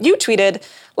 you tweeted,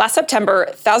 last September,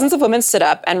 thousands of women stood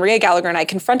up and Maria Gallagher and I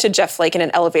confronted Jeff Flake in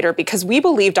an elevator because we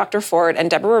believe Dr. Ford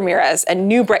and Deborah Ramirez and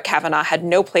knew Brett Kavanaugh had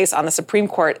no place on the Supreme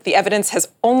Court. The evidence has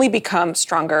only become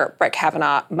stronger. Brett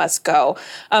Kavanaugh must go.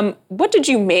 What did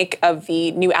you make of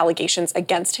the new allegations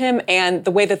against him and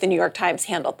the way that the New York Times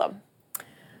handled them?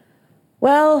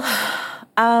 Well,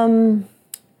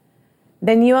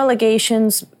 the new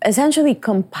allegations essentially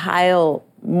compile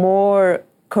more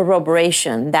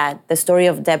corroboration that the story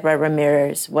of Deborah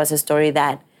Ramirez was a story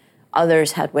that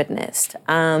others had witnessed.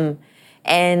 I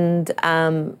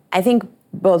think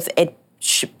both it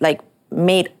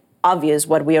made obvious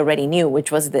what we already knew,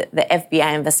 which was the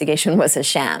FBI investigation was a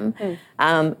sham.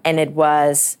 And it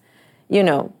was,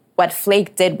 what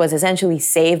Flake did was essentially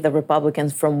save the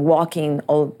Republicans from walking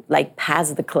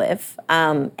past the cliff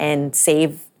and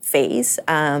save face.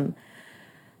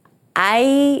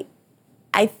 I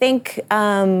think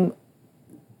that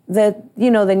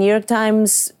the New York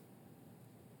Times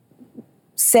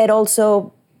said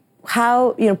also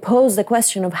how posed the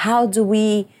question of how do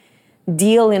we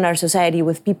deal in our society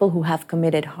with people who have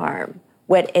committed harm?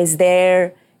 Is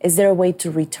there a way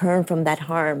to return from that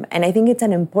harm? And I think it's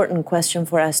an important question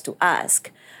for us to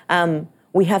ask.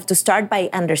 We have to start by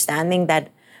understanding that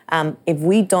if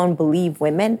we don't believe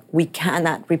women, we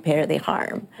cannot repair the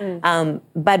harm.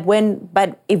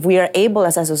 But if we are able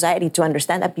as a society to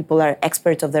understand that people are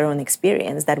experts of their own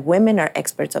experience, that women are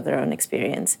experts of their own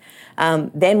experience,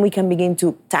 then we can begin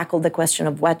to tackle the question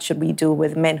of what should we do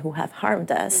with men who have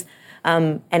harmed us.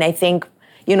 And I think,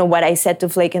 what I said to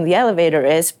Flake in the elevator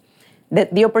is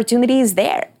that the opportunity is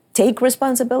there. Take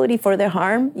responsibility for the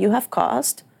harm you have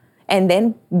caused, and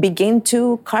then begin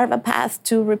to carve a path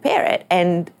to repair it.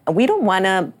 And we don't want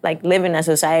to live in a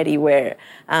society where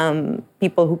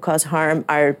people who cause harm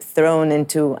are thrown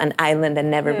into an island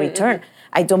and never return.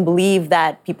 I don't believe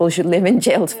that people should live in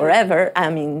jails forever. I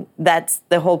mean, that's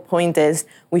the whole point is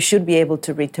we should be able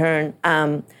to return,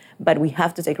 but we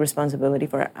have to take responsibility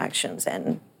for our actions.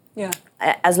 And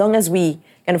as long as we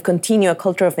kind of continue a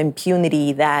culture of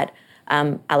impunity that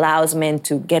allows men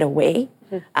to get away,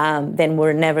 then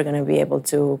we're never going to be able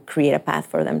to create a path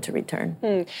for them to return.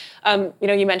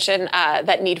 You mentioned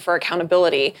that need for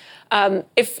accountability.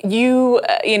 If you,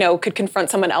 could confront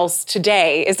someone else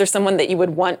today, is there someone that you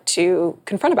would want to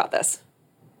confront about this?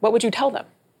 What would you tell them?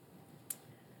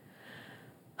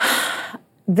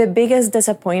 The biggest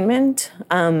disappointment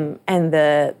and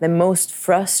the most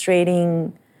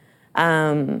frustrating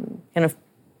kind of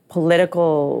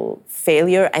political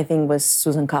failure, I think, was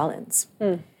Susan Collins.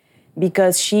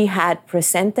 Because she had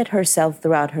presented herself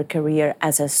throughout her career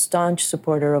as a staunch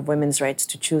supporter of women's rights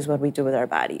to choose what we do with our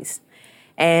bodies.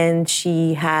 And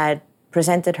she had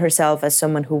presented herself as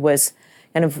someone who was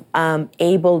kind of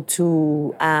able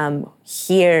to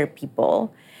hear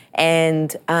people.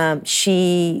 And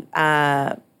she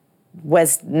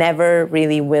was never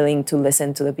really willing to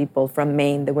listen to the people from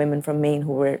Maine, the women from Maine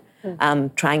who were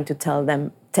trying to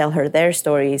tell her their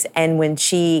stories. And when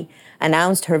she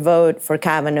announced her vote for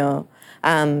Kavanaugh,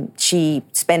 she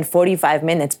spent 45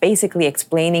 minutes basically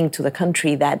explaining to the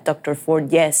country that Dr.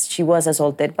 Ford, yes, she was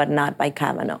assaulted, but not by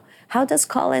Kavanaugh. How does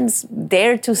Collins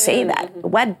dare to say that?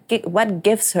 What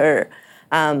gives her,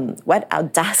 what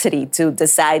audacity to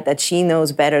decide that she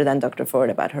knows better than Dr. Ford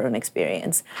about her own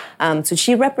experience? So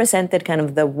she represented kind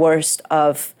of the worst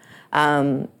of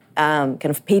kind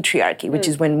of patriarchy, which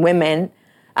is when women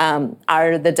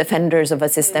are the defenders of a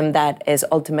system that is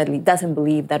ultimately doesn't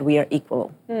believe that we are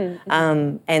equal.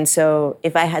 And so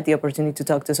if I had the opportunity to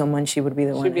talk to someone, she would be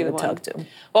the one I would talk to.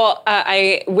 Well,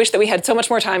 I wish that we had so much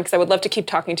more time because I would love to keep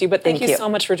talking to you, but thank you so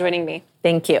much for joining me.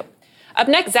 Thank you. Up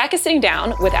next, Zach is sitting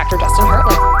down with actor Justin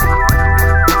Hartley.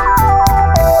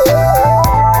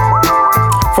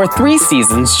 For 3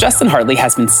 seasons, Justin Hartley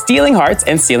has been stealing hearts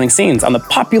and stealing scenes on the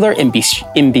popular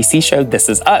NBC show This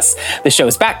Is Us. The show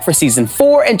is back for season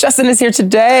 4, and Justin is here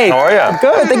today. How are you?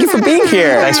 Good. Thank you for being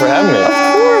here. Thanks for having me.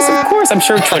 Of course. I'm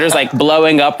sure Twitter's like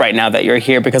blowing up right now that you're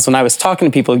here, because when I was talking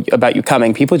to people about you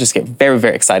coming, people just get very,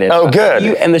 very excited about good.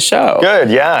 you and the show. Good.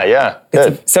 Yeah.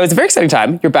 Good. So it's a very exciting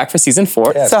time. You're back for season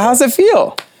 4. Yeah, so how's it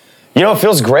feel? You know, it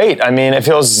feels great. I mean, I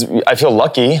feel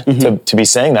lucky to be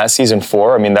saying that, season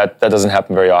 4. I mean, that doesn't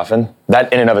happen very often.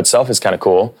 That in and of itself is kind of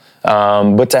cool.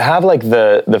 But to have like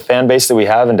the fan base that we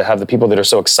have, and to have the people that are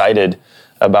so excited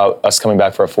about us coming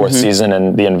back for a 4th season,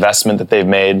 and the investment that they've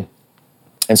made,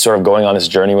 and sort of going on this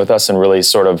journey with us, and really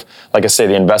sort of, like I say,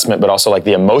 the investment, but also like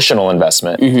the emotional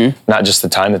investment, not just the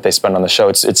time that they spend on the show.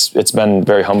 It's been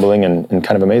very humbling and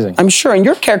kind of amazing. I'm sure, and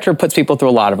your character puts people through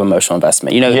a lot of emotional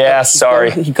investment. You know,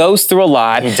 he goes through a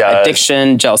lot. He does.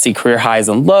 Addiction, jealousy, career highs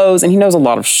and lows, and he knows a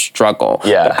lot of struggle.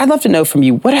 Yeah. But I'd love to know from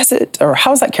you, what has it, or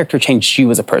how has that character changed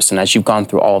you as a person as you've gone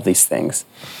through all of these things?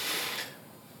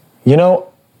 You know,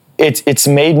 it's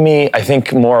made me, I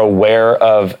think, more aware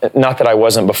of, not that I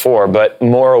wasn't before, but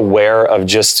more aware of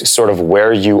just sort of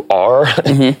where you are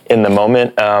in the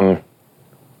moment, and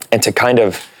to kind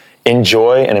of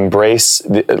enjoy and embrace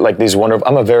these wonderful.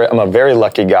 I'm a very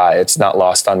lucky guy. It's not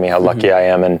lost on me how lucky I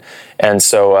am, and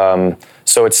so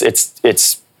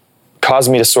it's caused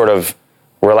me to sort of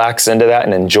relax into that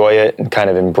and enjoy it and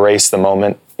kind of embrace the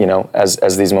moment, you know,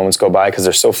 as these moments go by, because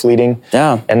they're so fleeting.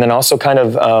 Yeah. And then also kind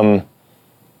of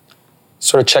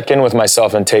sort of check in with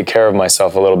myself and take care of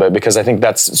myself a little bit, because I think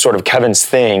that's sort of Kevin's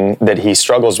thing that he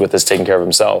struggles with, is taking care of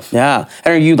himself. Yeah.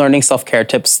 And are you learning self-care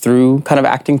tips through kind of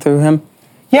acting through him?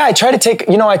 Yeah, I try to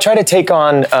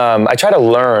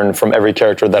learn from every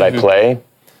character that I play.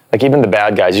 Like even the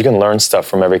bad guys, you can learn stuff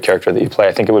from every character that you play.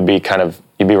 I think it would be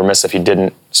you'd be remiss if you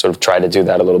didn't sort of try to do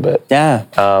that a little bit. Yeah.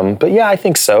 But yeah, I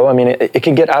think so. I mean, it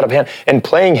can get out of hand. And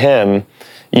playing him,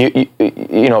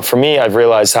 you know, for me, I've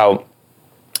realized how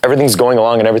everything's going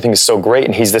along and everything is so great.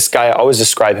 And he's this guy, I always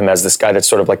describe him as this guy that's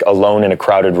sort of like alone in a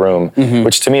crowded room,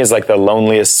 which to me is like the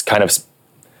loneliest, kind of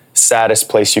saddest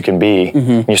place you can be.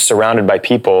 You're surrounded by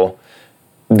people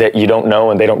that you don't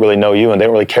know, and they don't really know you, and they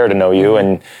don't really care to know you,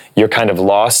 and you're kind of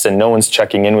lost, and no one's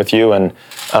checking in with you. And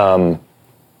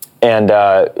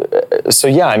so,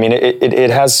 yeah, I mean, it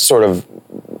has sort of,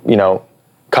 you know,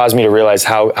 caused me to realize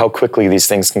how quickly these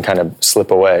things can kind of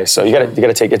slip away. So you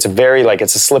gotta take, it's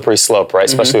a slippery slope, right?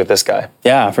 Especially with this guy.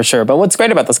 Yeah, for sure. But what's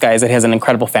great about this guy is that he has an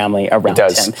incredible family around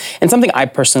him. And something I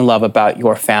personally love about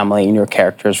your family and your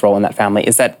character's role in that family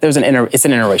is that it's an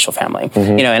interracial family.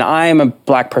 You know, and I'm a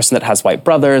black person that has white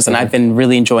brothers, and I've been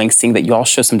really enjoying seeing that you all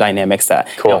show some dynamics that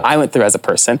you know, I went through as a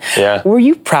person. Yeah. Were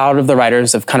you proud of the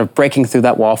writers of kind of breaking through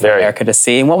that wall for America to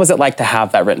see? And what was it like to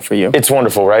have that written for you? It's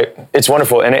wonderful, right? It's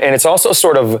wonderful. And it's also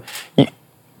sort of,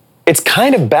 it's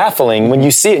kind of baffling when you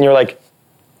see it and you're like,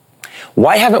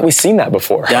 why haven't we seen that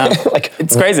before? Yeah, like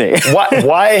it's crazy.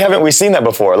 why haven't we seen that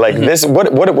before? Like this,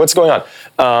 what's going on?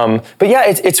 But yeah,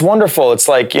 it's wonderful. It's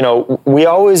like, you know,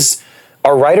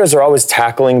 our writers are always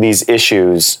tackling these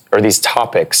issues or these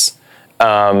topics,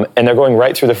 and they're going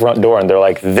right through the front door, and they're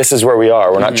like, this is where we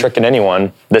are. We're not tricking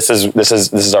anyone. This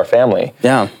is our family.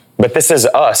 Yeah. But This Is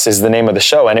Us is the name of the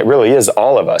show, and it really is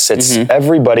all of us. It's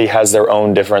everybody has their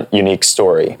own different, unique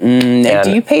story. And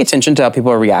do you pay attention to how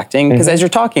people are reacting? Because as you're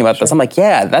talking about this, I'm like,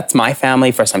 yeah, that's my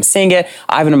family. First time seeing it,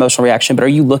 I have an emotional reaction. But are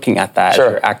you looking at that as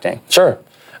you're acting? Sure.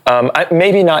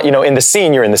 Maybe not, in the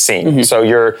scene, you're in the scene.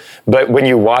 So but when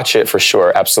you watch it, for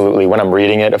sure, absolutely. When I'm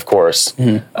reading it, of course.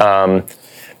 But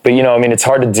it's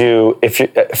hard to do,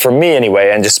 for me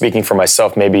anyway, and just speaking for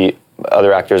myself, maybe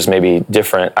other actors may be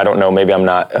different. I don't know, maybe I'm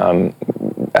not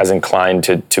as inclined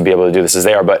to be able to do this as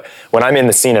they are, but when I'm in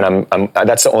the scene and I'm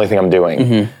that's the only thing I'm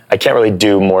doing. I can't really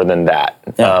do more than that.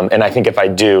 Yeah. And I think if I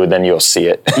do, then you'll see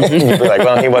it. You'll be like,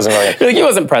 well, he wasn't really. Like he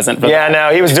wasn't present for that.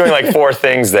 No, he was doing like 4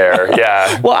 things there.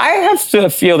 Yeah. Well, I have to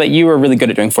feel that you were really good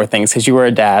at doing 4 things because you were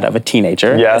a dad of a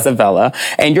teenager, Isabella,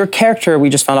 and your character, we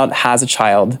just found out, has a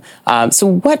child. So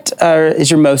what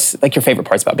is your favorite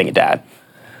parts about being a dad?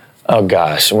 Oh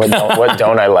gosh, what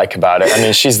don't I like about it? I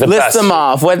mean, she's the best. List them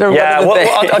off. What are the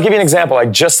I'll give you an example.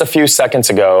 Like just a few seconds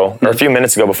ago, or a few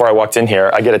minutes ago, before I walked in here,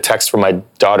 I get a text from my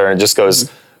daughter, and it just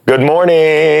goes, "Good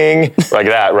morning," like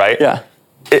that, right? Yeah.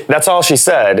 That's all she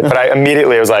said, but I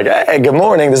immediately was like, "Hey, good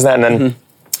morning," this and that, and then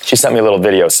she sent me a little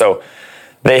video. So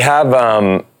they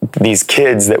have these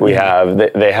kids that we have.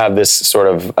 They have this sort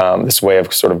of this way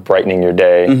of sort of brightening your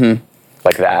day,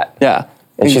 like that. Yeah.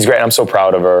 And she's great. I'm so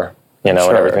proud of her. And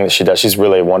everything that she does. She's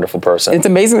really a wonderful person. It's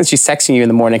amazing that she's texting you in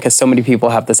the morning because so many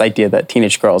people have this idea that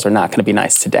teenage girls are not going to be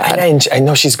nice to dad. I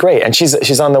know she's great. And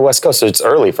she's on the West Coast, so it's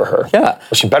early for her. Yeah.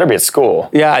 Well, she better be at school.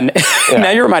 Yeah.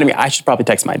 Now you're reminding me, I should probably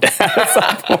text my dad at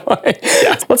some point.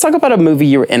 Yeah. Let's talk about a movie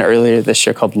you were in earlier this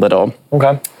year called Little.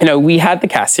 Okay. We had the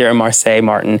cast here, Marseille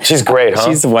Martin. She's great, huh?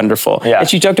 She's wonderful. Yeah. And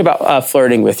she joked about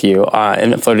flirting with you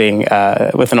and flirting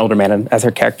with an older man as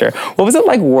her character. What was it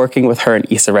like working with her and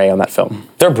Issa Rae on that film?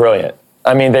 They're brilliant.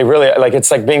 I mean, they really,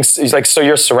 it's like so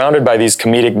you're surrounded by these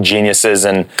comedic geniuses,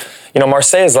 and,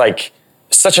 Marseille is like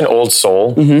such an old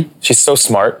soul. She's so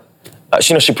smart.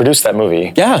 She produced that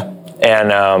movie. Yeah.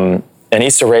 And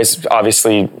Issa Rae's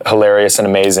obviously hilarious and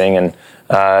amazing, and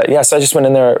so I just went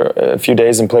in there a few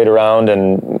days and played around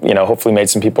and, hopefully made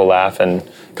some people laugh and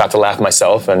got to laugh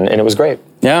myself, and it was great.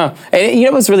 Yeah. And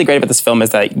what's really great about this film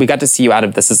is that we got to see you out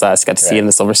of This Is Us, got to see you in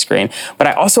the silver screen. But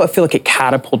I feel like it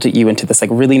catapulted you into this like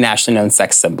really nationally known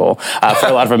sex symbol for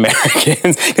a lot of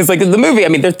Americans. Because like the movie, I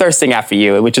mean, they're thirsting after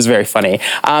you, which is very funny.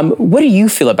 What do you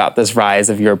feel about this rise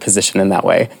of your position in that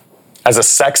way? As a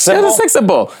sex symbol? As a sex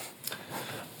symbol.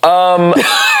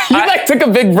 You took a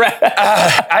big breath.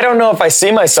 I don't know if I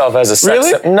see myself as a sex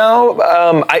symbol.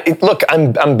 No. Look,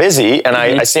 I'm busy, and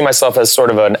I see myself as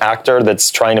sort of an actor that's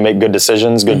trying to make good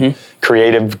decisions, good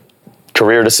creative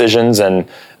career decisions, and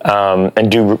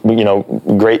do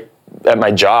great at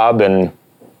my job, and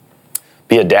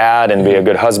be a dad, and be a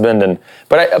good husband,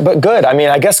 but good. I mean,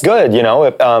 I guess good.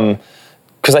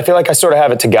 Because I feel like I sort of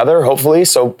have it together. Hopefully,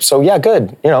 so yeah,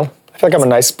 good. I feel like I'm a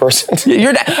nice person. I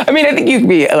think you can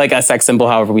be like a sex symbol,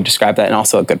 however we describe that, and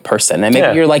also a good person. And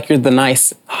maybe you're the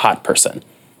nice, hot person.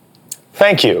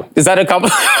 Thank you. Is that a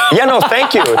compliment? Yeah, no,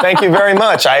 thank you. Thank you very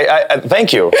much. I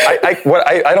thank you.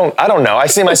 I don't know. I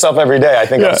see myself every day. I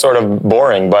think I'm sort of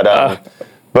boring,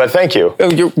 but thank you.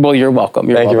 You're welcome.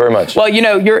 Thank you very much. Well,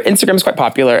 your Instagram is quite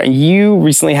popular, and you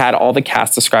recently had all the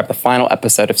cast describe the final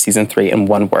episode of season 3 in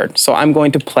one word. So I'm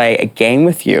going to play a game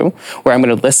with you where I'm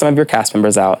going to list some of your cast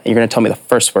members out, and you're going to tell me the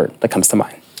first word that comes to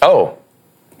mind. Oh,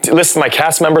 list my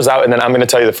cast members out, and then I'm going to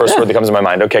tell you the first word that comes to my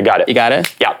mind. Okay, got it. You got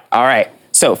it? Yeah. All right.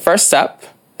 So first up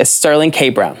is Sterling K.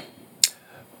 Brown.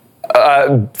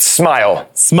 Smile.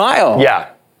 Smile? Yeah.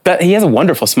 But he has a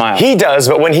wonderful smile. He does,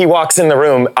 but when he walks in the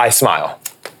room, I smile.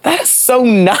 That is so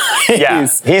nice. Yeah,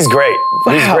 he's great.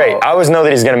 Wow. He's great. I always know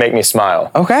that he's going to make me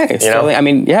smile. Okay. Sterling, I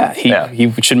mean,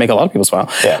 he should make a lot of people smile.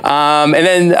 Yeah. And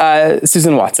then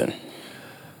Susan Watson.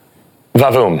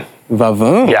 Vavoom.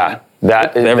 Vavoom. Yeah.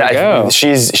 There we go.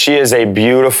 She is a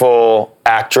beautiful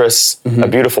actress, a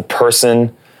beautiful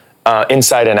person,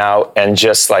 inside and out, and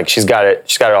just like she's got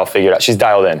it all figured out. She's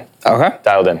dialed in. Okay.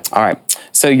 Dialed in. All right.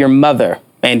 So your mother,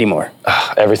 Mandy Moore.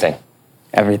 Everything.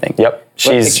 Everything. Yep.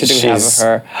 What picture do we have of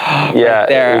her?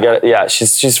 Yeah. Right there.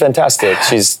 She's fantastic.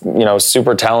 She's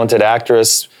super talented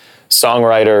actress,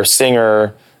 songwriter,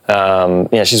 singer.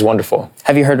 She's wonderful.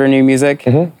 Have you heard her new music?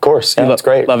 Of course. Yeah, it's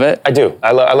great. Love it? I do.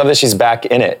 I love that she's back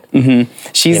in it.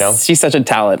 She's such a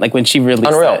talent. Like when she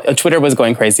released it, Twitter was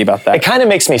going crazy about that. It kind of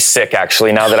makes me sick,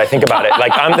 actually, now that I think about it.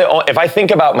 Like if I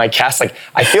think about my cast, like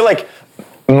I feel like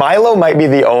Milo might be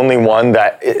the only one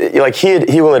that, like,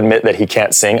 he will admit that he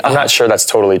can't sing. I'm not sure that's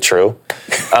totally true.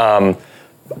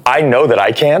 I know that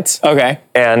I can't. Okay.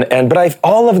 But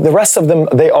all of the rest of them,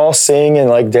 they all sing and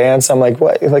like dance. I'm like,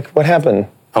 what? Like, what happened?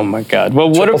 Oh my God.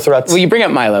 Well, Triple threats. Well, you bring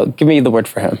up Milo. Give me the word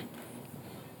for him.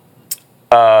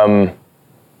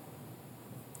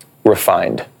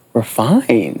 Refined.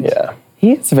 Refined? Yeah.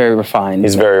 He is very refined.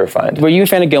 He's very refined. Were you a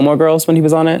fan of Gilmore Girls when he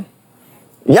was on it?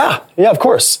 Yeah, of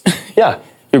course. Yeah.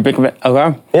 You're a big fan?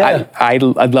 Okay. Yeah. I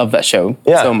love that show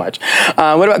so much.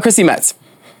 What about Chrissy Metz?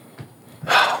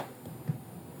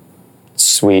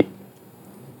 Sweet.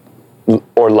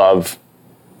 Or love.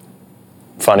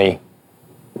 Funny.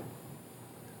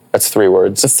 That's 3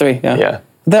 words. That's 3, yeah. Yeah.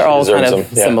 They're all kind of them.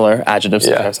 Yeah. similar adjectives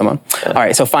to describe someone. Yeah. All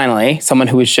right, so finally, someone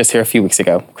who was just here a few weeks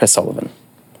ago, Chris Sullivan.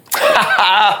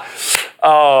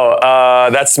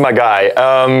 That's my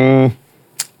guy.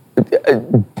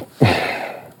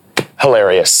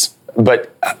 Hilarious,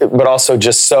 but also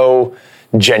just so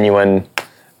genuine,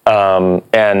 and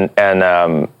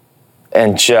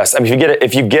just, I mean,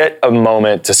 if you get a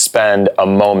moment to spend a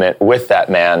moment with that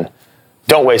man,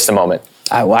 don't waste a moment.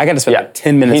 I got to spend like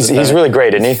 10 minutes with him. He's really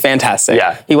great, isn't he? Fantastic.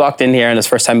 Yeah. He walked in here in his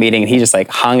first time meeting and he just like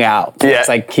hung out. Yeah. It's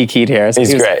like he keyed here. So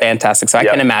He's he was great. fantastic. So I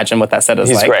can imagine what that set is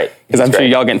like. He's great. Because I'm sure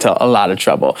y'all get into a lot of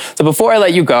trouble. So before I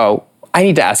let you go, I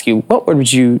need to ask you, what word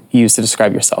would you use to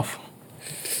describe yourself?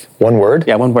 One word?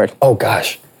 Yeah, one word. Oh,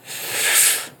 gosh.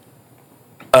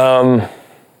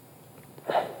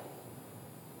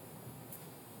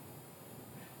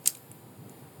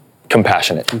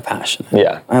 Compassionate. Compassionate.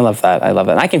 Yeah. I love that.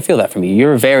 And I can feel that from you.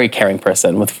 You're a very caring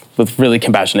person with really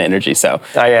compassionate energy. So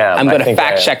I am. I'm going to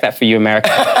fact check that for you, America.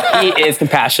 He is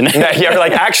compassionate. You're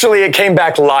like, actually, it came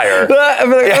back liar.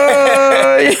 I'm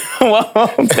like, well,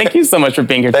 thank you so much for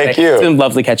being here today. Thank you. It's been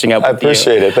lovely catching up with you. I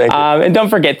appreciate it. Thank you. And don't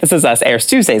forget, This Is Us airs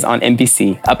Tuesdays on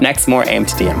NBC. Up next, more AM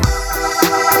to DM.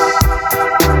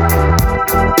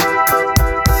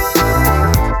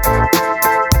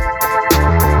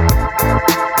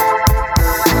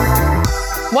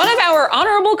 One of our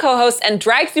honorable co-hosts and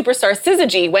drag superstar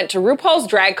Syzygy went to RuPaul's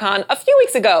DragCon a few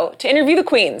weeks ago to interview the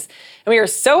queens. And we are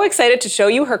so excited to show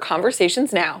you her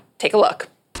conversations now. Take a look.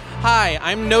 Hi,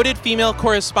 I'm noted female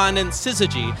correspondent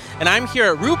Syzygy, and I'm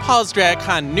here at RuPaul's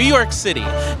DragCon, New York City.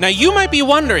 Now you might be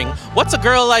wondering, what's a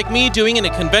girl like me doing in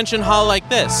a convention hall like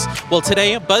this? Well,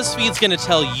 today, BuzzFeed's gonna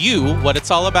tell you what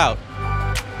it's all about.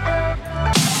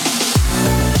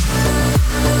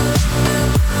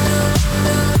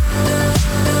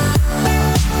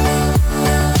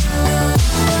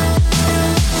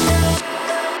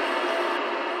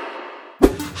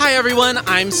 Hi everyone,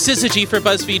 I'm Syzygy for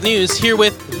BuzzFeed News, here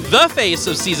with the face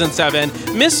of Season 7,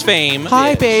 Miss Fame.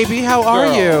 Hi baby, how are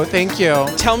you? Thank you.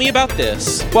 Tell me about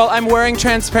this. Well, I'm wearing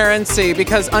transparency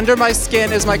because under my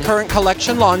skin is my current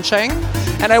collection launching,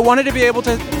 and I wanted to be able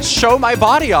to show my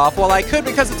body off while I could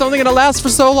because it's only going to last for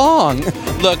so long.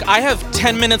 Look, I have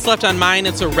 10 minutes left on mine,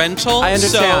 it's a rental. I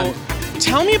understand. So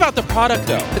tell me about the product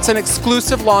though. It's an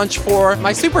exclusive launch for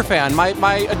my superfan,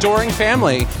 my adoring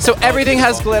family. So everything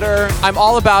has glitter. I'm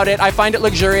all about it. I find it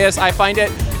luxurious. I find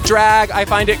it drag. I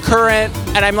find it current.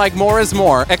 And I'm like, more is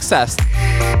more. Excess.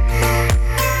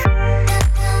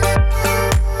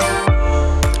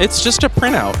 It's just a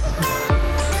printout.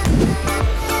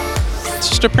 It's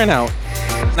just a printout.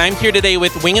 And I'm here today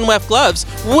with Wing and Weft Gloves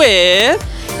with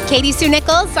Katie Sue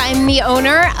Nichols. I'm the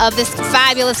owner of this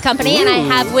fabulous company, and I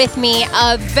have with me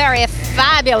a very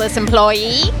fabulous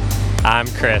employee. I'm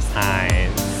Chris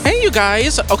Hines. Hey, you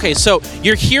guys. Okay, so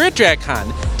you're here at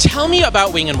DragCon. Tell me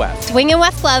about Wing and Weft. Wing and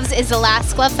Weft Gloves is the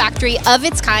last glove factory of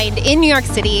its kind in New York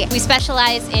City. We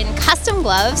specialize in custom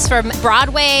gloves from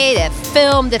Broadway to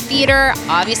film to theater,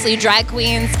 obviously drag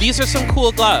queens. These are some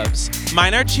cool gloves.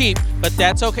 Mine are cheap, but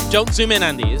that's okay. Don't zoom in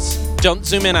on these. Don't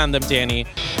zoom in on them, Danny.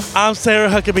 I'm Sarah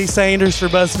Huckabee Sanders for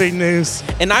BuzzFeed News.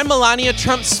 And I'm Melania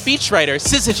Trump's speechwriter,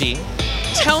 Syzygy.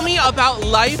 Tell me about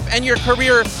life and your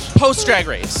career post-Drag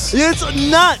Race. It's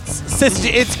nuts,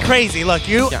 Syzygy. It's crazy. Look,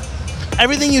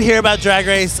 everything you hear about Drag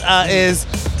Race is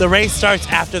the race starts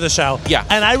after the show. Yeah.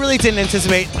 And I really didn't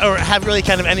anticipate or have really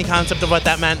kind of any concept of what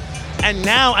that meant. And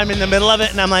now I'm in the middle of it,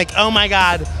 and I'm like, oh my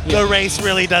God, the race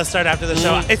really does start after the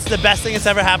show. It's the best thing that's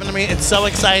ever happened to me. It's so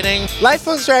exciting. Life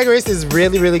post Drag Race is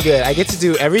really, really good. I get to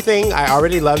do everything I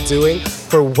already love doing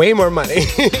for way more money.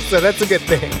 So that's a good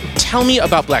thing. Tell me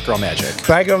about Black Girl Magic.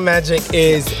 Black Girl Magic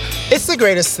it's the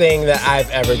greatest thing that I've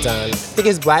ever done. I think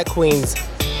as Black queens,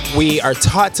 we are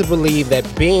taught to believe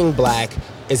that being Black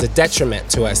is a detriment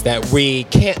to us, that we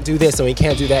can't do this and we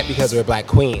can't do that because we're a Black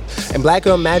queen. And Black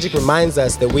Girl Magic reminds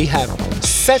us that we have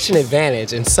such an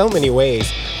advantage in so many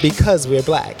ways because we're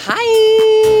Black.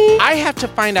 Hi! I have to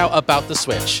find out about the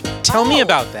Switch. Tell me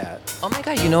about that. Oh my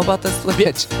God, you know about the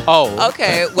Switch? Oh.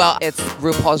 Okay, well, it's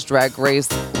RuPaul's Drag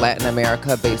Race Latin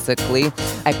America, basically,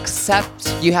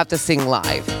 except you have to sing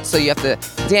live. So you have to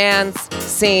dance,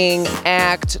 sing,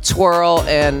 act, twirl,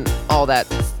 and all that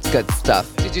good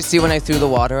stuff. Did you see when I threw the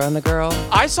water on the girl?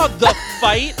 I saw the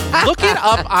fight. Look it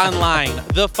up online.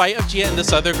 The fight of Gia and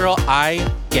this other girl,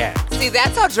 I gagged. See,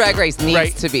 that's how Drag Race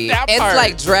needs to be. It's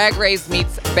like Drag Race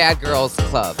meets Bad Girls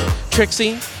Club.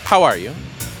 Trixie, how are you?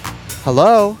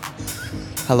 Hello?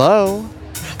 Hello?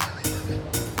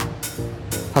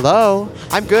 Hello?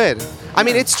 I'm good. I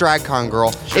mean, it's DragCon,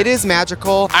 girl. It is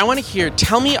magical. I want to hear,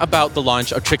 tell me about the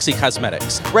launch of Trixie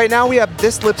Cosmetics. Right now we have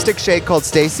this lipstick shade called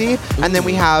Stacy, and then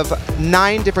we have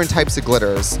 9 different types of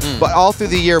glitters. But all through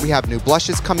the year we have new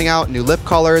blushes coming out, new lip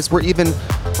colors. We're even,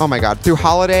 oh my God, through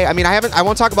holiday. I mean, I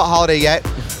won't talk about holiday yet,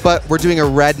 but we're doing a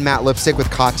red matte lipstick with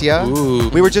Katya. Ooh.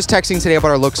 We were just texting today about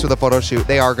our looks for the photo shoot.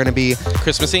 They are going to be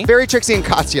Christmassy, very Trixie and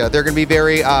Katya. They're going to be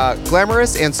very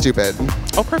glamorous and stupid.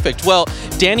 Oh, perfect. Well,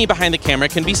 Danny behind the camera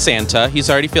can be Santa. He's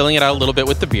already filling it out a little bit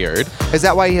with the beard. Is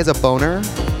that why he has a boner?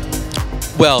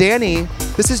 Well, Danny,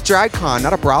 this is DragCon,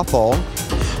 not a brothel.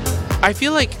 I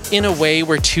feel like in a way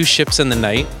we're two ships in the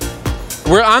night.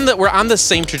 We're on the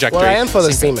same trajectory. Well, I am for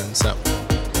the semen, so.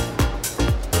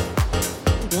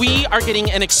 We are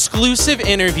getting an exclusive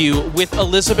interview with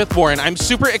Elizabeth Warren. I'm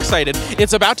super excited.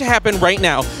 It's about to happen right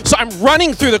now. So I'm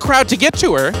running through the crowd to get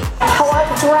to her. Hello,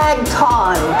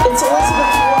 DragCon. It's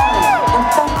Elizabeth Warren.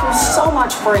 And thank you so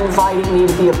much for inviting me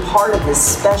to be a part of this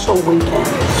special weekend.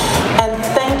 And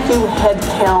thank you,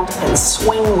 Headcount and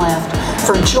Swing Left,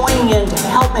 for joining in to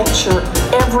help make sure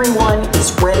everyone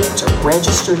is ready to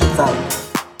register to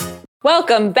vote.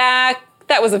 Welcome back.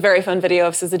 That was a very fun video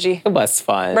of Syzygy. It was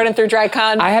fun. Running through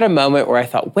DragCon. I had a moment where I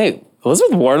thought, wait,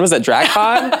 Elizabeth Warren was at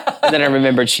DragCon? And then I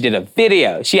remembered she did a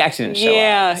video. She actually didn't show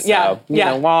up. So, you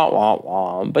know, wah, wah,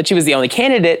 wah. But she was the only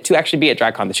candidate to actually be at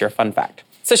DragCon this year. Fun fact.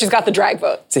 So she's got the drag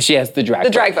vote. So she has the drag vote.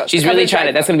 The drag vote. She's really trying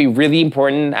to, that's going to be really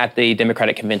important at the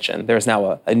Democratic Convention. There's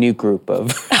now a new group of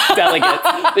delegates.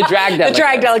 The drag delegates. The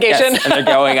drag delegation. Yes, and they're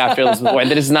going after Elizabeth Warren.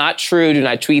 That is not true. Do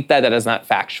not tweet that. That is not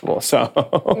factual.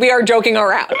 So we are joking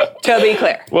around, to be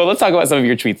clear. Well, let's talk about some of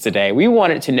your tweets today. We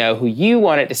wanted to know who you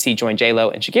wanted to see join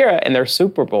J-Lo and Shakira in their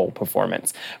Super Bowl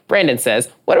performance. Brandon says,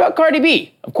 what about Cardi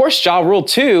B? Of course, Ja Rule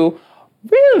too.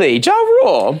 Really? Ja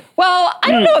Rule? Well, I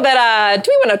don't know that,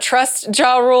 do we want to trust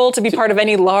Ja Rule to be part of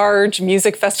any large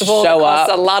music festival that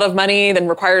costs a lot of money, then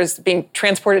requires being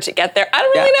transported to get there? I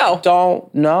don't really know.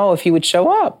 Don't know if he would show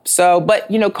up. So,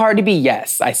 but you know, Cardi B,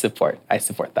 yes, I support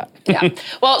that. Yeah.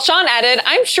 Well, Sean added,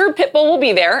 I'm sure Pitbull will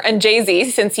be there, and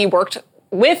Jay-Z, since he worked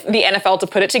with the NFL to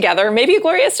put it together, maybe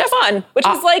Gloria Estefan, which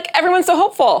is like, everyone's so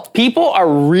hopeful. People are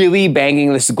really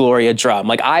banging this Gloria drum.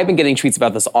 Like, I've been getting tweets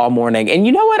about this all morning, and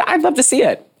you know what? I'd love to see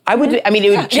it. I would, I mean,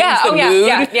 it would change the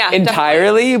mood entirely,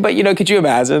 definitely. But you know, could you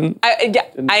imagine?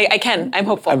 I can. I'm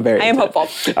hopeful. I am hopeful.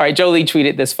 All right, Jolie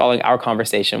tweeted this following our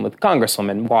conversation with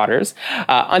Congresswoman Waters.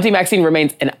 Auntie Maxine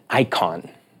remains an icon.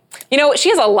 You know, she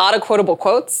has a lot of quotable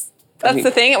quotes. That's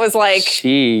the thing. It was like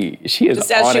she is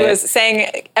just as on she it. was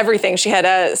saying everything. She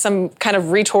had some kind of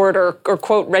retort or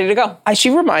quote ready to go. She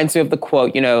reminds me of the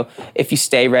quote. You know, if you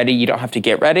stay ready, you don't have to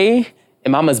get ready.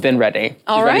 And Mama's been ready.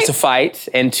 She's ready to fight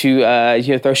and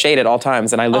to throw shade at all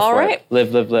times. And I live for it.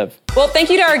 Live, live, live. Well, thank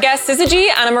you to our guests,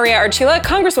 Syzygy, Ana Maria Archila,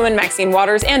 Congresswoman Maxine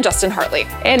Waters, and Justin Hartley.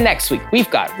 And next week,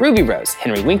 we've got Ruby Rose,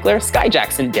 Henry Winkler, Sky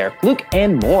Jackson, Derek Luke,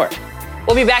 and more.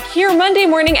 We'll be back here Monday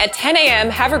morning at 10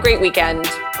 a.m. Have a great weekend.